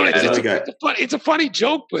 You know, it's a funny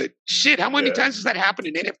joke, but shit, how many times does that happen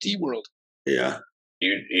in NFT world? Yeah.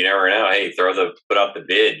 You never know. Hey, put out the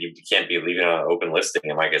bid. You can't be leaving an open listing.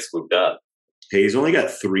 It might get swooped up. Hey, he's only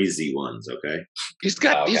got 3 Z1s, okay? He's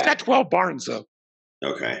got 12 barns, though.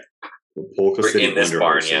 Okay. Well, Polka City in this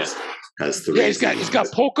barn, has 3. Yeah, he's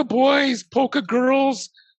got Polka Boys, Polka Girls,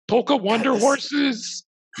 Polka Wonder Horses.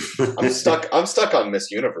 I'm stuck on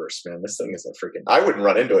Miss Universe, man. This thing is a freaking. I wouldn't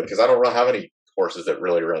run into it because I don't have any horses that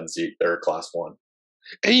really run they're class 1.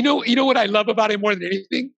 And you know what I love about him more than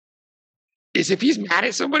anything is if he's mad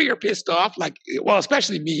at somebody or pissed off, like, well,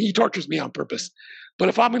 especially me, he tortures me on purpose. But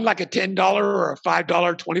if I'm in like a $10 or a $5,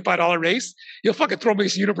 $25 race, he'll fucking throw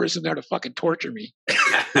Miss Universe in there to fucking torture me.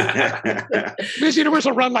 Miss Universe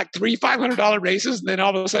will run like $300, $500 races, and then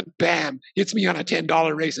all of a sudden, bam, hits me on a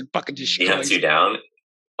 $10 race and fucking just He hunts you down?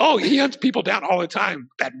 Oh, he hunts people down all the time,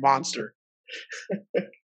 that monster.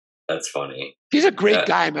 That's funny. He's a great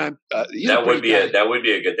guy, man. That would be a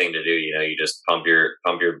good thing to do. You know, you just pump your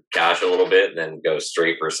cash a little bit and then go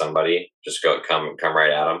straight for somebody. Just come right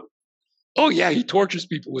at them. Oh yeah, he tortures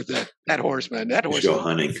people with that horse, man. That horse. Go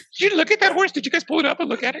hunting. Did you look at that horse? Did you guys pull it up and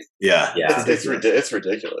look at it? Yeah. It's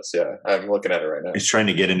ridiculous. Yeah, I'm looking at it right now. He's trying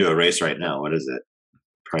to get into a race right now. What is it?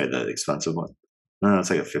 Probably the expensive one. No, it's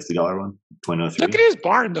like a $50 one. 0.03. Look at his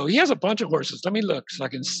barn though. He has a bunch of horses. Let me look so I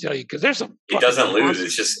can tell you because there's some. He doesn't lose. Horses.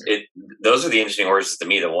 It's just those are the interesting horses to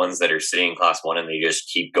me. The ones that are sitting in class 1 and they just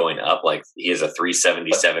keep going up. Like he has a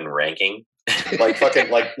 377 ranking. Like fucking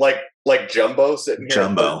like Jumbo sitting here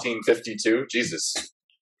Jumbo. at 1352. Jesus,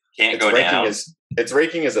 can't go down. Its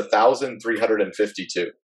ranking is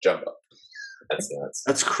 1,352. Jumbo. That's nuts.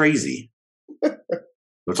 That's crazy.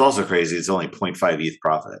 What's also crazy is only 0.5 ETH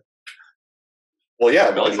profit. Well,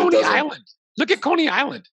 yeah, because Coney Island. Look at Coney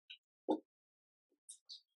Island.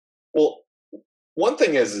 Well, one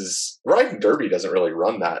thing is riding Derby doesn't really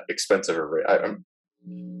run that expensive. Let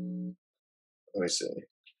me see.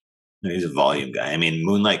 He's a volume guy. I mean,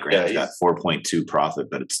 Moonlight Grand's got 4.2 profit,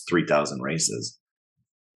 but it's 3,000 races.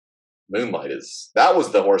 Moonlight that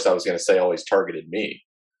was the horse I was going to say always targeted me.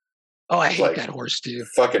 Oh, I hate that horse too.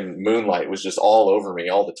 Fucking Moonlight was just all over me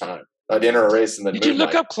all the time. I'd enter a race and then. Did you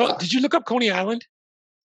look up Coney Island?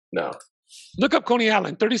 No. Look up Coney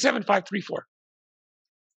Island, 37,534.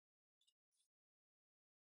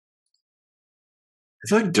 I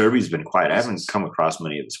feel like Derby's been quiet. I haven't come across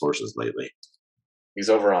many of his horses lately. He's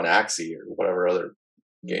over on Axie or whatever other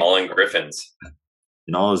game. All in Griffins.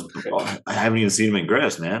 And I haven't even seen him in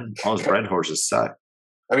Griffs, man. All his bred horses suck.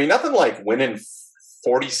 I mean, nothing like winning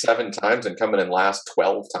 47 times and coming in last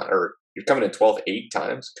 12 times, or you're coming in 8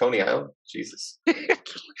 times. Coney Island, Jesus.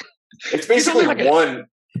 It's basically one.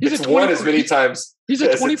 It's won as many times. He's a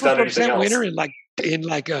 24% winner in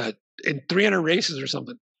 300 races or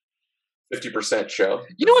something. 50% show.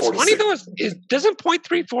 You know what's funny though is doesn't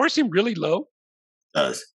 0.34 seem really low?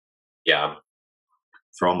 Does. Yeah.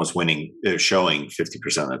 For almost winning, showing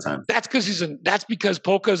 50% of the time. That's because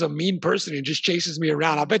Polka's a mean person and just chases me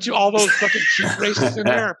around. I bet you all those fucking cheap races in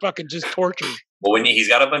there are fucking just torture. Well, when he's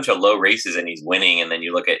got a bunch of low races and he's winning, and then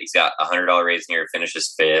you look at he's got $100 race in here,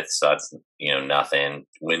 finishes 5th, so that's nothing.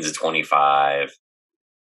 Wins a 25.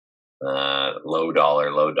 Low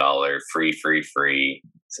dollar, free.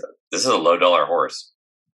 So this is a low dollar horse.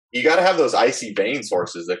 You got to have those icy veins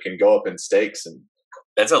horses that can go up in stakes, and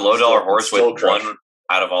that's a low dollar horse with one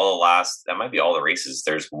out of all the last. That might be all the races.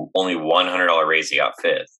 There's only $100 race. He got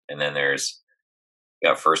 5th, and then you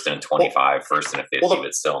got 1st and a 25, 1st and a 50,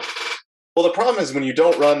 but still. Well, the problem is when you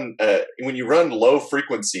don't run, when you run low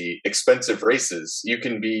frequency, expensive races, you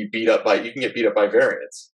can get beat up by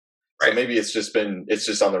variance. Right. So maybe it's just on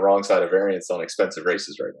the wrong side of variance on expensive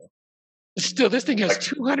races right now. Still, this thing has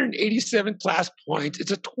 287 class points.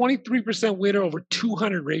 It's a 23% winner over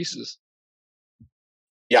 200 races.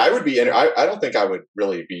 Yeah, I would be. I don't think I would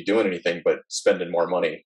really be doing anything but spending more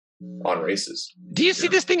money on races. Do you see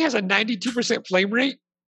this thing has a 92% flame rate?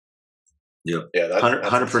 Yep. Yeah, that's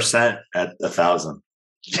 100% at 1,000.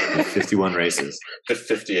 51 races.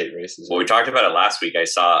 58 races. Well, we talked about it last week. I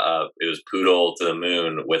saw it was Poodle to the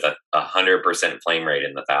Moon with a 100% flame rate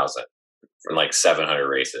in the 1,000 from like 700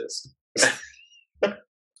 races.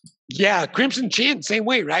 Yeah, Crimson Chin, same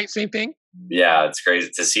way, right? Same thing. Yeah, it's crazy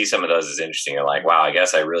to see some of those is interesting. You're like, wow, I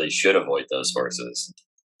guess I really should avoid those horses.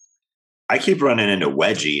 I keep running into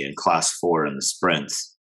Wedgie in class 4 in the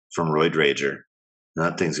sprints from Roid Rager.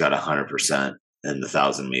 That thing's got 100% in the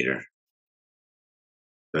 1,000 meter.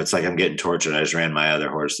 But it's like I'm getting tortured. I just ran my other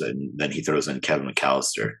horse, and then he throws in Kevin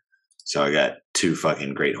McAllister. So I got 2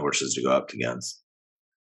 fucking great horses to go up against.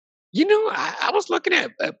 You know, I was looking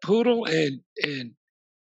at Poodle and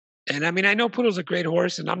I mean, I know Poodle's a great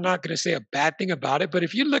horse, and I'm not going to say a bad thing about it. But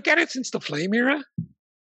if you look at it since the Flame era,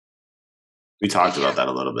 we talked about that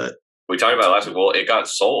a little bit. We talked about it last week. Well, it got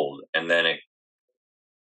sold, and then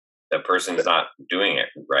the person's not doing it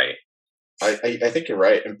right. I think you're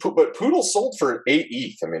right. But Poodle sold for 8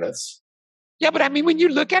 ETH. I mean, that's but I mean, when you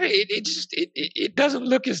look at it, it doesn't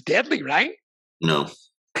look as deadly, right? No.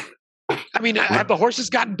 I mean, have the horses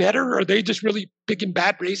gotten better? Or are they just really picking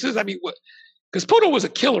bad races? I mean, what? Because Poodle was a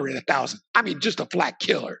killer in 1,000. I mean, just a flat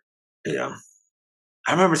killer. Yeah.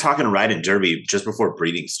 I remember talking to Ryan Derby just before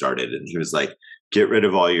breeding started, and he was like, get rid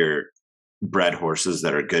of all your bred horses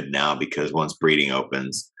that are good now, because once breeding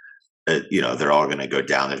opens, they're all going to go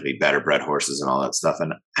down. There's going to be better bred horses and all that stuff.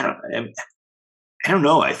 And I don't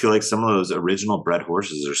know. I feel like some of those original bred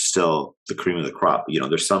horses are still the cream of the crop.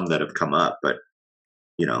 There's some that have come up, but,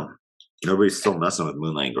 nobody's still messing with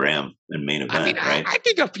Moonlight Graham and Main Event, I mean, right? I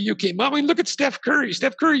think a few came up. I mean, look at Steph Curry.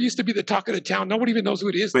 Steph Curry used to be the talk of the town. Nobody even knows who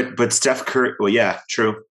it is. But Steph Curry, well, yeah,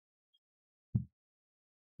 true.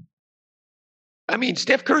 I mean,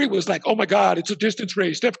 Steph Curry was like, oh my God, it's a distance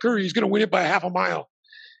race. Steph Curry is going to win it by half a mile.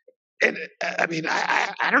 And I mean,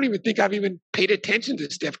 I don't even think I've even paid attention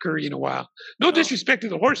to Steph Curry in a while. No disrespect to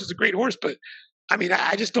the horse. It's a great horse, but I mean,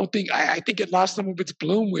 I just don't think, I think it lost some of its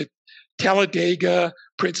bloom with Talladega,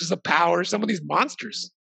 Princess of Power, some of these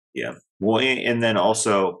monsters. Yeah. Well, and then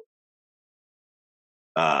also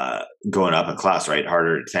going up in class, right?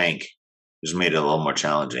 Harder to tank just made it a little more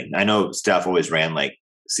challenging. I know Steph always ran like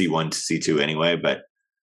C1 to C2 anyway, but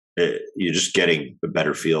you're just getting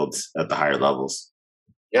better fields at the higher levels.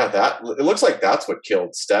 Yeah, it looks like that's what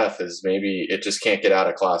killed Steph, is maybe it just can't get out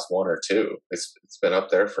of class 1 or 2. It's been up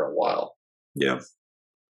there for a while. Yeah.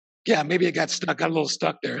 Yeah, maybe it got a little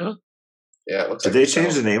stuck there, huh? Yeah, it looks did like they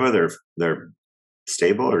change the name of their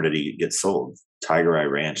stable, or did he get sold? Tiger Eye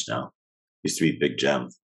Ranch now. Used to be Big Gem.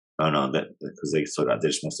 Oh no, that because they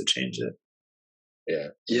just must have changed it. Yeah.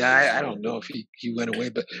 Yeah, I don't know if he went away,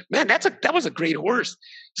 but man, that was a great horse.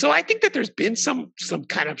 So I think that there's been some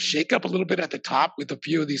kind of shakeup a little bit at the top with a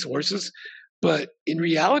few of these horses, but in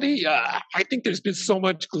reality, I think there's been so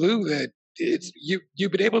much glue that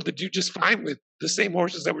you've been able to do just fine with the same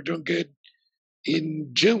horses that were doing good in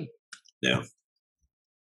June. Yeah.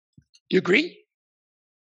 You agree?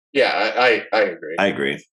 Yeah, I agree. I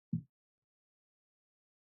agree.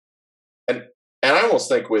 And I almost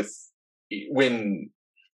think and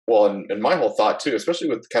my whole thought too, especially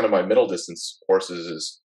with kind of my middle distance horses,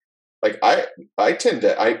 is like I tend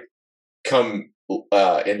to come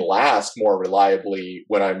in last more reliably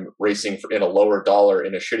when I'm racing in a lower dollar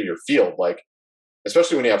in a shittier field, like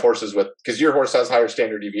especially when you have horses because your horse has higher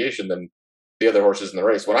standard deviation than the other horses in the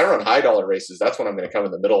race. When I run high dollar races, that's when I'm going to come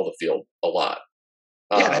in the middle of the field a lot.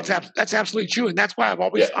 Yeah, that's absolutely true, and that's why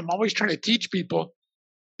I'm always trying to teach people,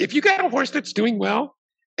 if you got a horse that's doing well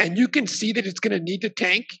and you can see that it's going to need to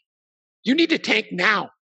tank, you need to tank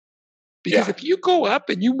now, because if you go up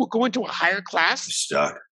and you will go into a higher class, you're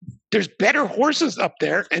stuck. There's better horses up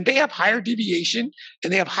there, and they have higher deviation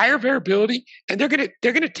and they have higher variability, and they're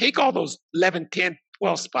gonna take all those 11, 10,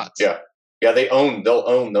 12 spots. Yeah. Yeah, they'll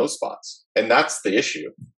own those spots. And that's the issue.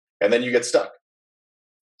 And then you get stuck.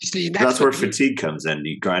 See, that's where fatigue comes in.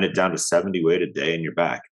 You grind it down to 70 weight a day and you're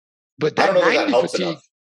back. But that 90 fatigue,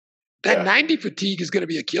 that 90 fatigue is going to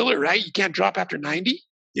be a killer, right? You can't drop after 90.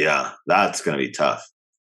 Yeah, that's going to be tough.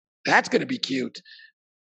 That's going to be cute.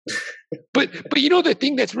 but the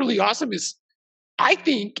thing that's really awesome is, I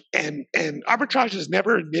think, and Arbitrage has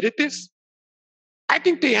never admitted this, I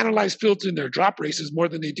think they analyze fields in their drop races more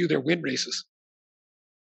than they do their win races.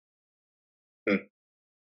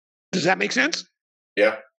 Does that make sense?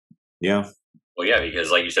 Yeah. Yeah. Well, yeah, because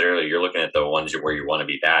like you said earlier, you're looking at the ones where you want to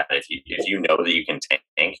be bad. If you know that you can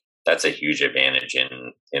tank, that's a huge advantage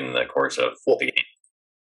in the course of the game.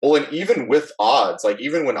 Well, and even with odds, like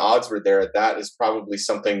even when odds were there, that is probably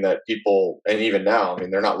something that people, and even now, I mean,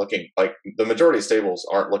 they're not looking, like the majority of stables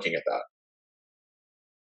aren't looking at that.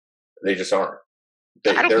 They just aren't.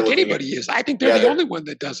 I don't think anybody is. I think they're the only one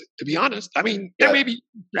that does it, to be honest. I mean, there may be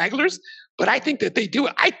stragglers, but I think that they do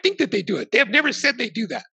it. I think that they do it. They have never said they do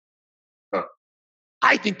that. Huh.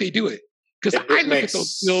 I think they do it. Because I look at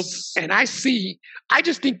those fields and I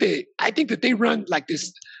just think that they run like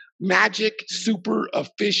this magic, super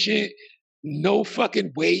efficient, no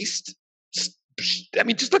fucking waste. I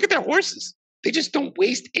mean, just look at their horses. They just don't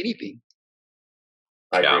waste anything.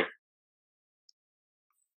 I agree.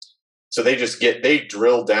 So they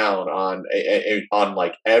drill down on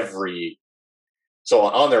like every, so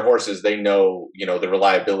on their horses, they know, you know, the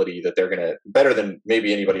reliability that they're going to, better than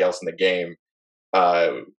maybe anybody else in the game,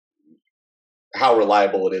 how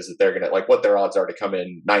reliable it is that they're going to, like what their odds are to come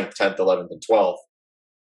in 9th, 10th, 11th, and 12th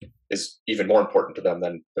is even more important to them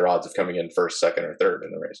than their odds of coming in 1st, 2nd, or 3rd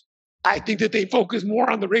in the race. I think that they focus more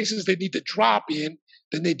on the races they need to drop in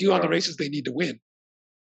than they do on the races they need to win.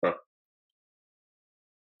 Huh.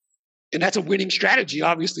 And that's a winning strategy,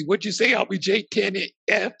 obviously. What'd you say, LBJ?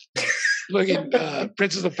 10F? Looking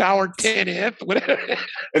Princess of Power 10F, whatever.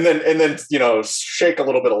 And then you know, shake a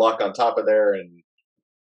little bit of luck on top of there, and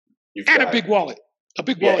a big wallet. A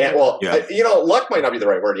big wallet. You know, luck might not be the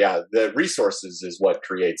right word. Yeah, the resources is what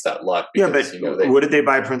creates that luck. Because, but you know, what did they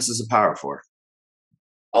buy Princess of Power for?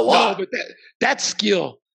 A lot. No, but that's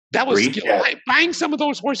skill. That was skill. Yeah. Buying some of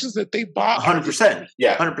those horses that they bought. 100%.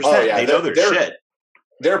 Yeah, 100%. Oh, yeah. They know their shit.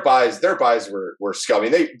 Their buys were scummy.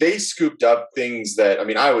 They scooped up things that, I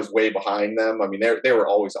mean, I was way behind them. I mean, they were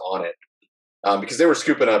always on it because they were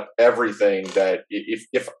scooping up everything that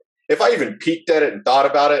if I even peeked at it and thought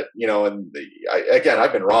about it, you know, and again,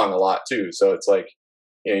 I've been wrong a lot too. So it's like,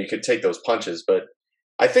 you know, you could take those punches, but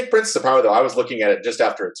I think Princess of Power, though, I was looking at it just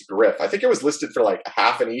after its griff. I think it was listed for like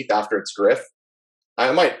half an ETH after its griff.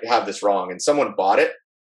 I might have this wrong, and someone bought it,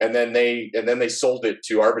 and then they sold it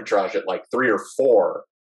to arbitrage at like 3 or 4,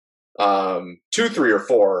 2, 3 or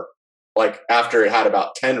 4, like after it had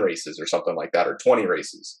about 10 races or something like that, or 20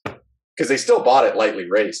 races, because they still bought it lightly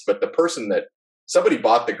raced. But the person somebody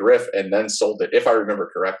bought the griff and then sold it, if I remember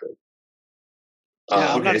correctly.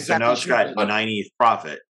 Okay, so now it's got 9 ETH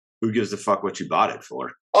profit. Who gives a fuck what you bought it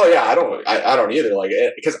for? Oh yeah, I don't either. Like,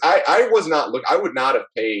 because I was not I would not have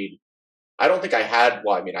paid. I don't think I had.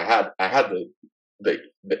 Well, I mean, I had the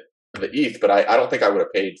ETH, but I don't think I would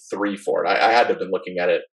have paid 3 for it. I had to have been looking at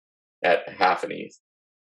it at half an ETH.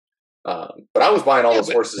 But I was buying all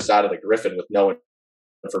those horses out of the Griffin with no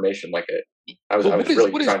information. Like I was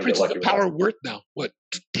really trying to get lucky. What is Power worth now? What,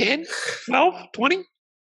 10, 12, 20?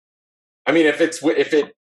 I mean, if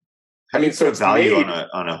it. I mean, so it's value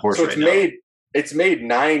on a horse. So it's made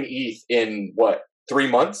 9 ETH in what, 3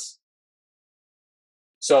 months?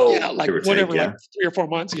 So yeah, like whatever, like 3 or 4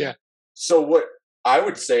 months, yeah. So what I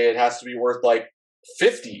would say, it has to be worth like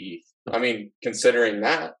 50 ETH. I mean, considering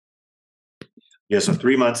that. Yeah, so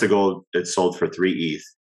 3 months ago it sold for 3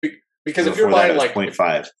 ETH. Because if you're buying like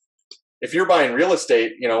 0.5, if you're buying real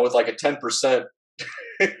estate, you know, with like a 10%.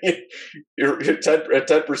 You're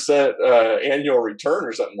 10% annual return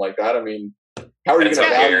or something like that. I mean, how are you going to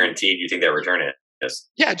guaranteed you think that return is?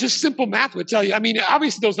 Yeah, just simple math would tell you. I mean,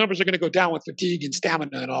 obviously those numbers are going to go down with fatigue and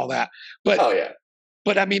stamina and all that. But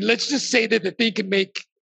but I mean, let's just say that the thing can make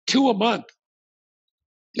 2 a month.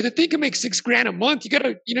 If the thing can make $6,000 a month, you got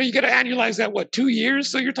to annualize that, what, 2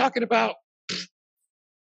 years? So you're talking about,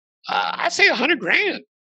 I'd say $100,000.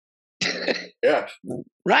 Yeah.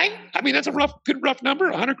 Right? I mean, that's a good rough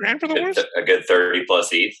number. $100,000 for the horse. A good 30 plus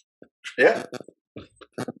ETH. Yeah.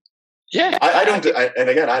 Yeah. I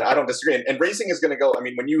don't disagree. And racing is going to go. I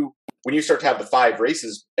mean, when you start to have the 5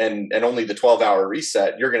 races and only the 12-hour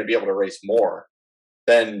reset, you're going to be able to race more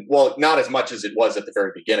than, well, not as much as it was at the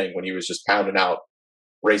very beginning when he was just pounding out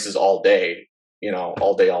races all day, you know,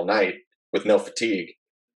 all day, all night with no fatigue.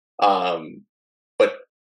 But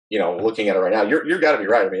you know, looking at it right now, you're got to be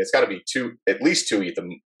right. I mean, it's got to be at least 2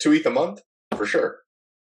 ETH a month for sure.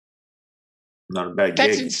 Not a bad gig.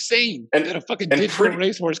 That's insane. And that a fucking digital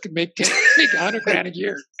racehorse could make $100,000 a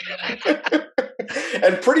year.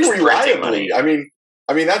 And pretty reliably. I mean,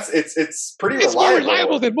 that's it's pretty reliable. It's more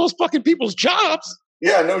reliable than most fucking people's jobs.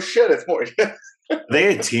 Yeah, no shit. It's more. Are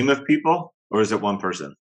they a team of people, or is it one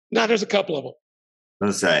person? No, there's a couple of them.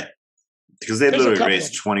 Let's say. Because they literally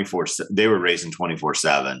raced 24. They were racing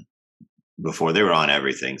 24/7 before. They were on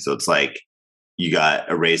everything. So it's like you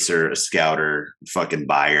got a racer, a scouter, fucking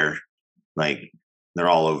buyer. Like they're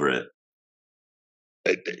all over it.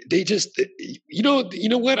 They just, you know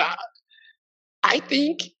what? I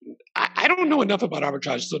think I don't know enough about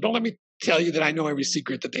arbitrage, so don't let me tell you that I know every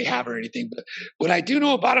secret that they have or anything. But what I do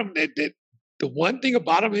know about them, the one thing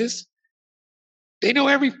about them is they know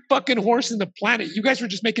every fucking horse in the planet. You guys were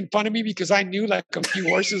just making fun of me because I knew like a few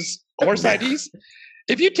horse IDs.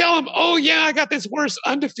 If you tell them, oh yeah, I got this horse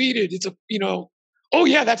undefeated, it's a oh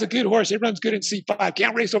yeah, that's a good horse. It runs good in C5.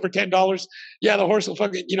 Can't race over $10. Yeah, the horse will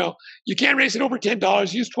fucking you can't race it over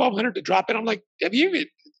 $10. Use $1,200 to drop it. I'm like, have you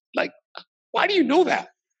like? Why do you know that?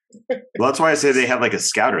 Well, that's why I say they have like a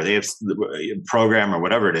scouter. They have a program or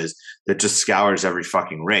whatever it is that just scours every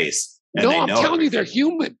fucking race. And no, I'm telling you, they're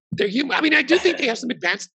human. They're human. I mean, I do think they have some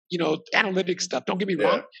advanced, analytic stuff. Don't get me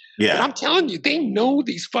wrong. Yeah. But I'm telling you, they know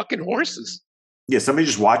these fucking horses. Yeah, somebody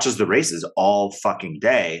just watches the races all fucking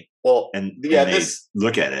day. Well, and they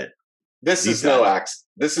look at it. This is no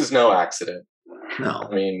accident. No,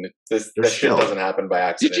 I mean this shit doesn't happen by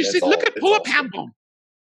accident. Did you see? Pull up Hambone.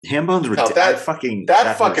 Hambone's that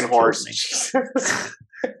fucking horse.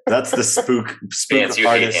 That's the spook. Vance, you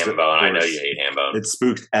hate Hambone. I know you hate Hambone. It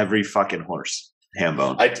spooked every fucking horse.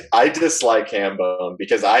 Hambone. I dislike Hambone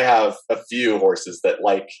because I have a few horses that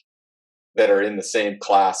are in the same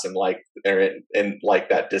class and they're in like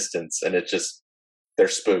that distance, and they're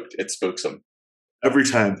spooked. It spooks them every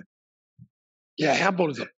time. Yeah, Hambone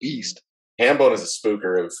is a beast. Hambone is a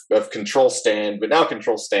spooker of Control Stand, but now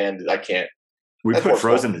Control Stand I can't. We put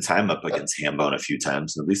Frozen to Time up against Hambone a few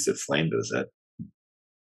times, and at least it flamed with it.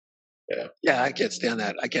 Yeah. Yeah, I can't stand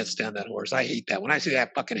that. I can't stand that horse. I hate that. When I see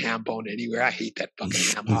that fucking Hambone anywhere, I hate that fucking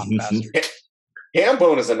Hambone bastard.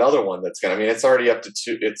 Hambone is another one that's it's already up to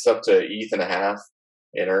it's up to ETH.5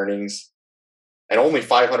 in earnings. And only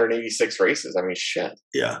 586 races. I mean, shit.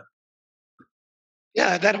 Yeah.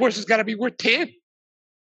 Yeah, that horse has got to be worth 10.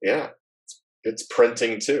 Yeah. It's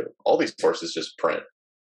printing too. All these horses just print.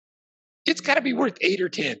 It's got to be worth 8 or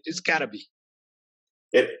 10. It's got to be.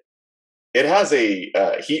 It has a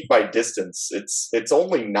heat by distance. It's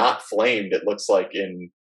only not flamed. It looks like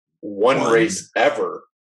in one race ever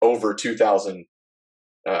over 2,000.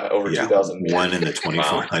 2,000 meters. One in the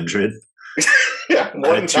 2,400. Yeah,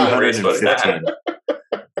 one 215.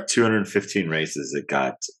 215 races. It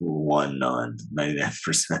got one on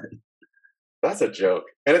 99%. That's a joke,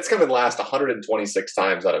 and it's coming last 126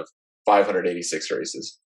 times out of 586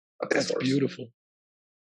 races. That's beautiful.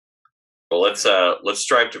 Well, let's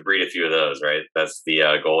strive to breed a few of those, right? That's the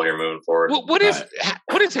goal here moving forward. Well, what is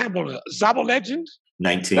Hambone? Zabo Legend?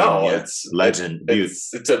 19. No, yeah. It's Legend. Butte.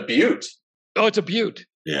 It's a Butte. Oh, it's a Butte.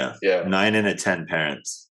 Yeah. 9 in 10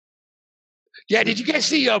 parents. Yeah. Did you guys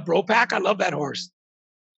see Bropack? I love that horse.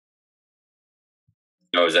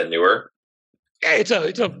 Oh, is that newer? Yeah, it's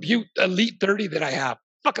a Butte Elite 30 that I have.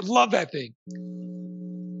 Fucking love that thing.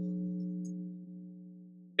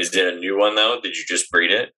 Is it a new one though? Did you just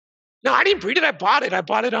breed it? No, I didn't breed it. I bought it. I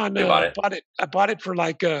bought it on. I bought it for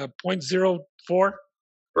like 0.04.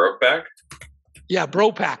 Brokeback? Yeah,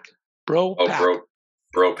 Bropack. Bropack.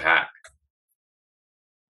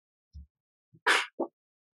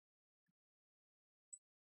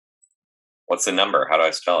 What's the number? How do I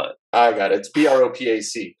spell it? I got it. It's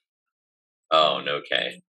BROPAC. Oh, no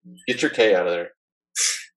K. Get your K out of there.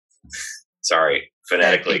 Sorry.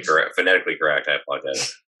 Phonetically correct. I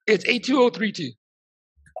apologize. It's 82032.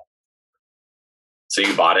 So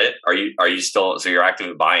you bought it? Are you still? So you're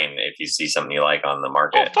actively buying if you see something you like on the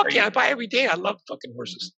market? Oh fuck yeah! I buy every day. I love fucking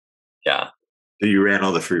horses. Yeah. So you ran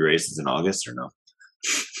all the free races in August or no?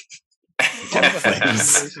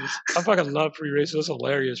 I fucking love free races. That's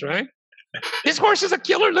hilarious, right? This horse is a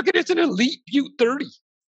killer. Look at it. It's an elite Butte 30.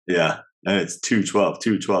 Yeah. And it's 212,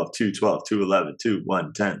 212, 212, 211,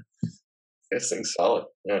 2110. This thing's solid.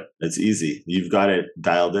 Yeah. It's easy. You've got it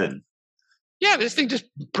dialed in. Yeah, this thing just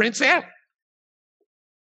prints out.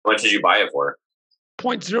 How much did you buy it for?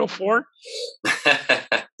 0.04.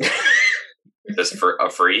 Just for a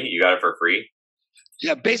free? You got it for free?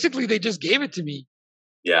 Yeah, basically they just gave it to me.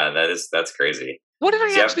 Yeah, that's crazy. What did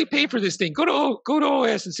I actually pay for this thing? Go to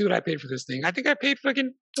OS and see what I paid for this thing. I think I paid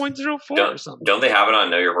fucking 0.04 or something. Don't they have it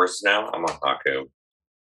on Know Your Horses now? I'm on Haku.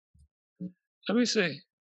 Let me see.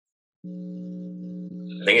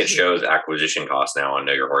 I think it shows acquisition cost now on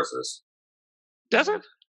Know Your Horses. Does it?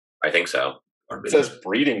 I think so. It says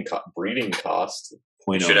breeding cost.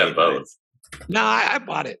 You should have both. No, I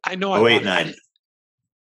bought it. I know. 0.89.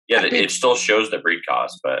 Yeah, it still shows the breed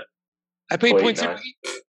cost, but I paid 0.08.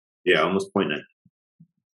 Yeah, almost 0.9.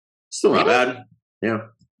 Still not bad. Yeah.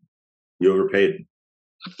 You overpaid.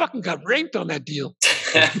 I fucking got raped on that deal.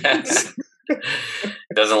 It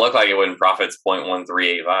doesn't look like it when profits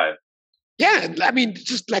 0.1385. Yeah, I mean,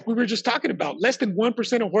 just like we were just talking about, less than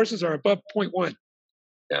 1% of horses are above 0.1.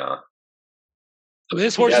 Yeah. I mean,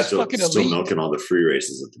 this horse is fucking elite. Still milking all the free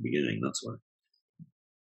races at the beginning. That's why.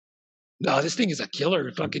 No, this thing is a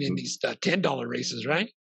killer. Fucking in these $10 races, right?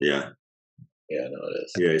 Yeah. Yeah, no, it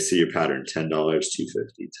is. Yeah, I see your pattern: $10, $250,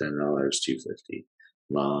 $10, $250,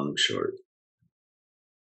 long, short.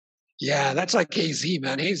 Yeah, that's like KZ,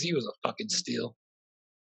 man. KZ was a fucking steal.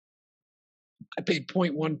 I paid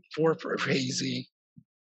 0.14 for KZ.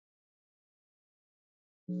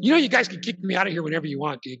 You know, you guys can kick me out of here whenever you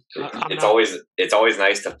want, dude. It's always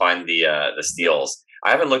nice to find the steals.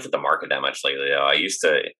 I haven't looked at the market that much lately, though. I used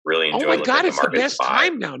to really enjoy. Oh my god, it's the best spot.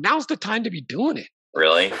 time now. Now's the time to be doing it.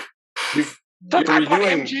 Really? Look, I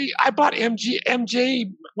bought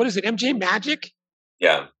MJ. What is it? MJ Magic.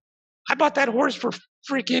 Yeah. I bought that horse for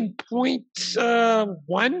freaking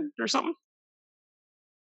 0.1 or something.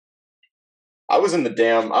 I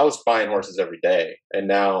was buying horses every day, and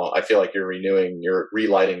now I feel like you're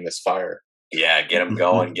relighting this fire. Yeah, get them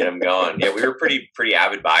going, get them going. Yeah, we were pretty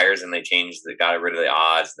avid buyers, and they got rid of the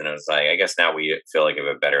odds. Then it was like, I guess now we feel like we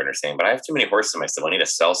have a better understanding. But I have too many horses in my stable. I need to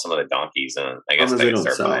sell some of the donkeys, and I guess I can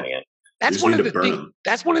start buying it. That's one of the things.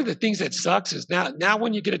 That's one of the things that sucks is now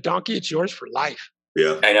when you get a donkey, it's yours for life.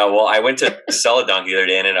 Yeah, I know. Well, I went to sell a donkey the other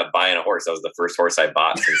day and ended up buying a horse. That was the first horse I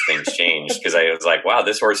bought since things changed because I was like, wow,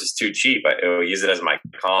 this horse is too cheap. I use it as my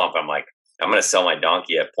comp. I'm like, I'm going to sell my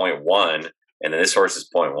donkey at 0.1, and then this horse is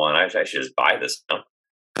 0.1. I should just buy this one.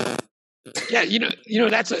 Yeah, you know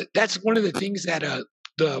that's one of the things that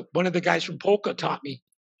one of the guys from Polka taught me,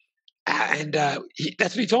 and that's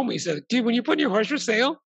what he told me. He said, dude, when you're putting your horse for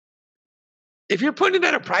sale, if you're putting it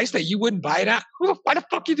at a price that you wouldn't buy it at, why the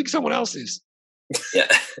fuck do you think someone else is? Yeah,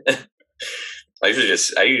 I usually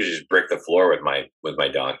just brick the floor with my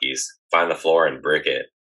donkeys. Find the floor and brick it.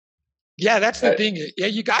 Yeah, that's the thing. Yeah,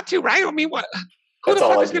 you got to, right? I mean, what? Who the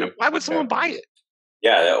fuck is gonna? Why would someone buy it?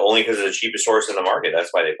 Yeah, only because it's the cheapest horse in the market. That's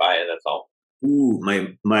why they buy it. That's all. Ooh,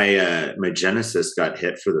 my Genesis got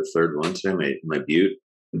hit for the third one today. My Butte.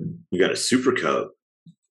 We got a super coat.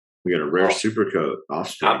 We got a rare super coat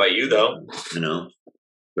offspring. Not by you though. I know,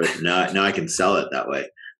 but now I can sell it that way.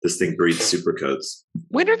 This thing breeds super coats.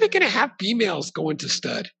 When are they going to have females go into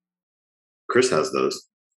stud? Chris has those.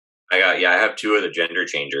 I have two of the gender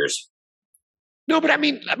changers. No, but I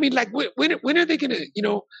mean, like when are they going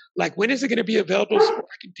to, like when is it going to be available so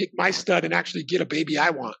I can pick my stud and actually get a baby I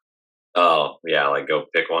want? Oh yeah, like go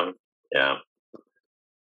pick one. Yeah.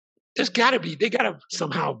 There's got to be. They got to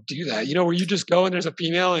somehow do that. Where you just go and there's a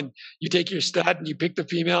female and you take your stud and you pick the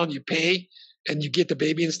female and you pay and you get the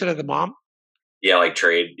baby instead of the mom. Yeah, like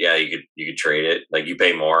trade. Yeah, you could trade it. Like you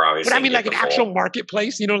pay more, obviously. But I mean, like an actual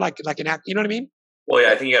marketplace. Like an act. You know what I mean? Well,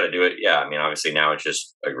 yeah, I think you got to do it. Yeah, I mean, obviously now it's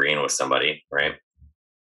just agreeing with somebody, right?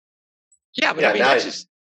 Yeah, but I mean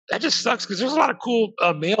that just sucks because there's a lot of cool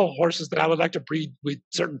male horses that I would like to breed with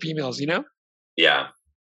certain females. Yeah.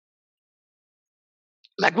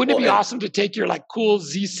 Like, wouldn't it be awesome to take your like cool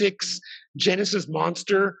Z6 Genesis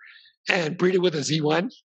monster and breed it with a Z1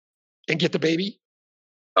 and get the baby?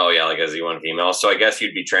 Oh yeah, like a Z1 female. So I guess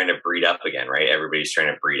you'd be trying to breed up again, right? Everybody's trying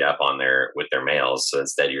to breed up with their males. So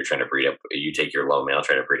instead, you're trying to breed up. You take your low male,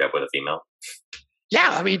 try to breed up with a female. Yeah,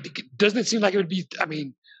 I mean, doesn't it seem like it would be? I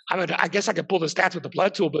mean, I guess I could pull the stats with the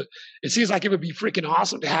blood tool, but it seems like it would be freaking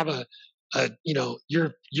awesome to have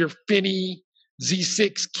your Finney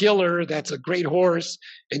Z6 killer that's a great horse,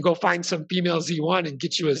 and go find some female Z1 and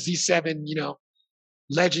get you a Z7,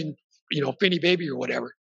 legend, Finney baby or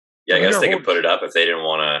whatever. Yeah, I guess they could put it up if they didn't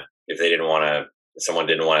want to. Someone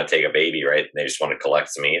didn't want to take a baby, right? They just want to collect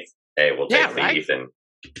some ETH. Hey, we'll take the ETH and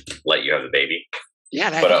let you have the baby.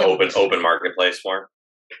 Yeah, but an open marketplace for.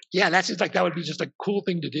 Yeah, that seems like that would be just a cool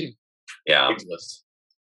thing to do. Yeah.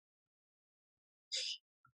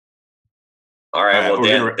 All right. Well,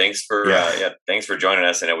 Dan, thanks for joining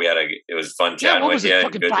us. I know it was fun chatting with you.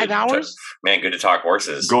 Fucking 5 hours? Man, good to talk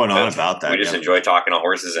horses. Going on about that. We just enjoy talking to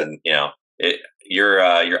horses, and you're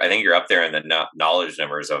I think you're up there in the knowledge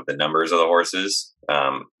numbers of the horses,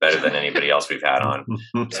 better than anybody else we've had on.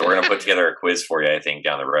 So we're gonna put together a quiz for you, I think,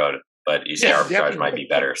 down the road. But you say arbitrage might be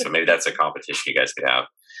better, so maybe that's a competition you guys could have.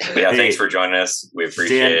 But yeah, thanks for joining us. We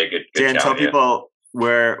appreciate it. Good Dan, tell people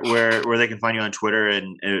where they can find you on Twitter,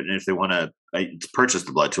 and if they want to purchase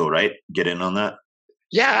the blood tool, right? Get in on that.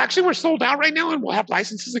 Yeah, actually, we're sold out right now, and we'll have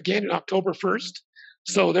licenses again on October 1st.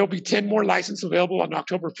 So there'll be 10 more licenses available on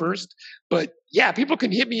October 1st. But yeah, people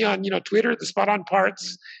can hit me on Twitter, the Spot On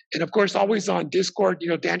Parts, and of course always on Discord.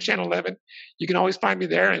 Dan Channel 11. You can always find me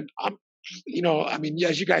there, and I'm,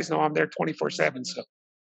 as you guys know, I'm there 24/7. So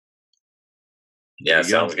yeah,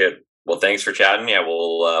 sounds good. Well, thanks for chatting. Yeah,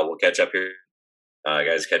 we'll catch up here.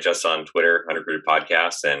 Guys, catch us on Twitter, Unrecruited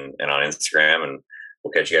Podcast, and on Instagram, and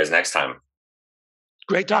we'll catch you guys next time.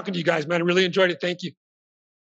 Great talking to you guys, man. I really enjoyed it. Thank you.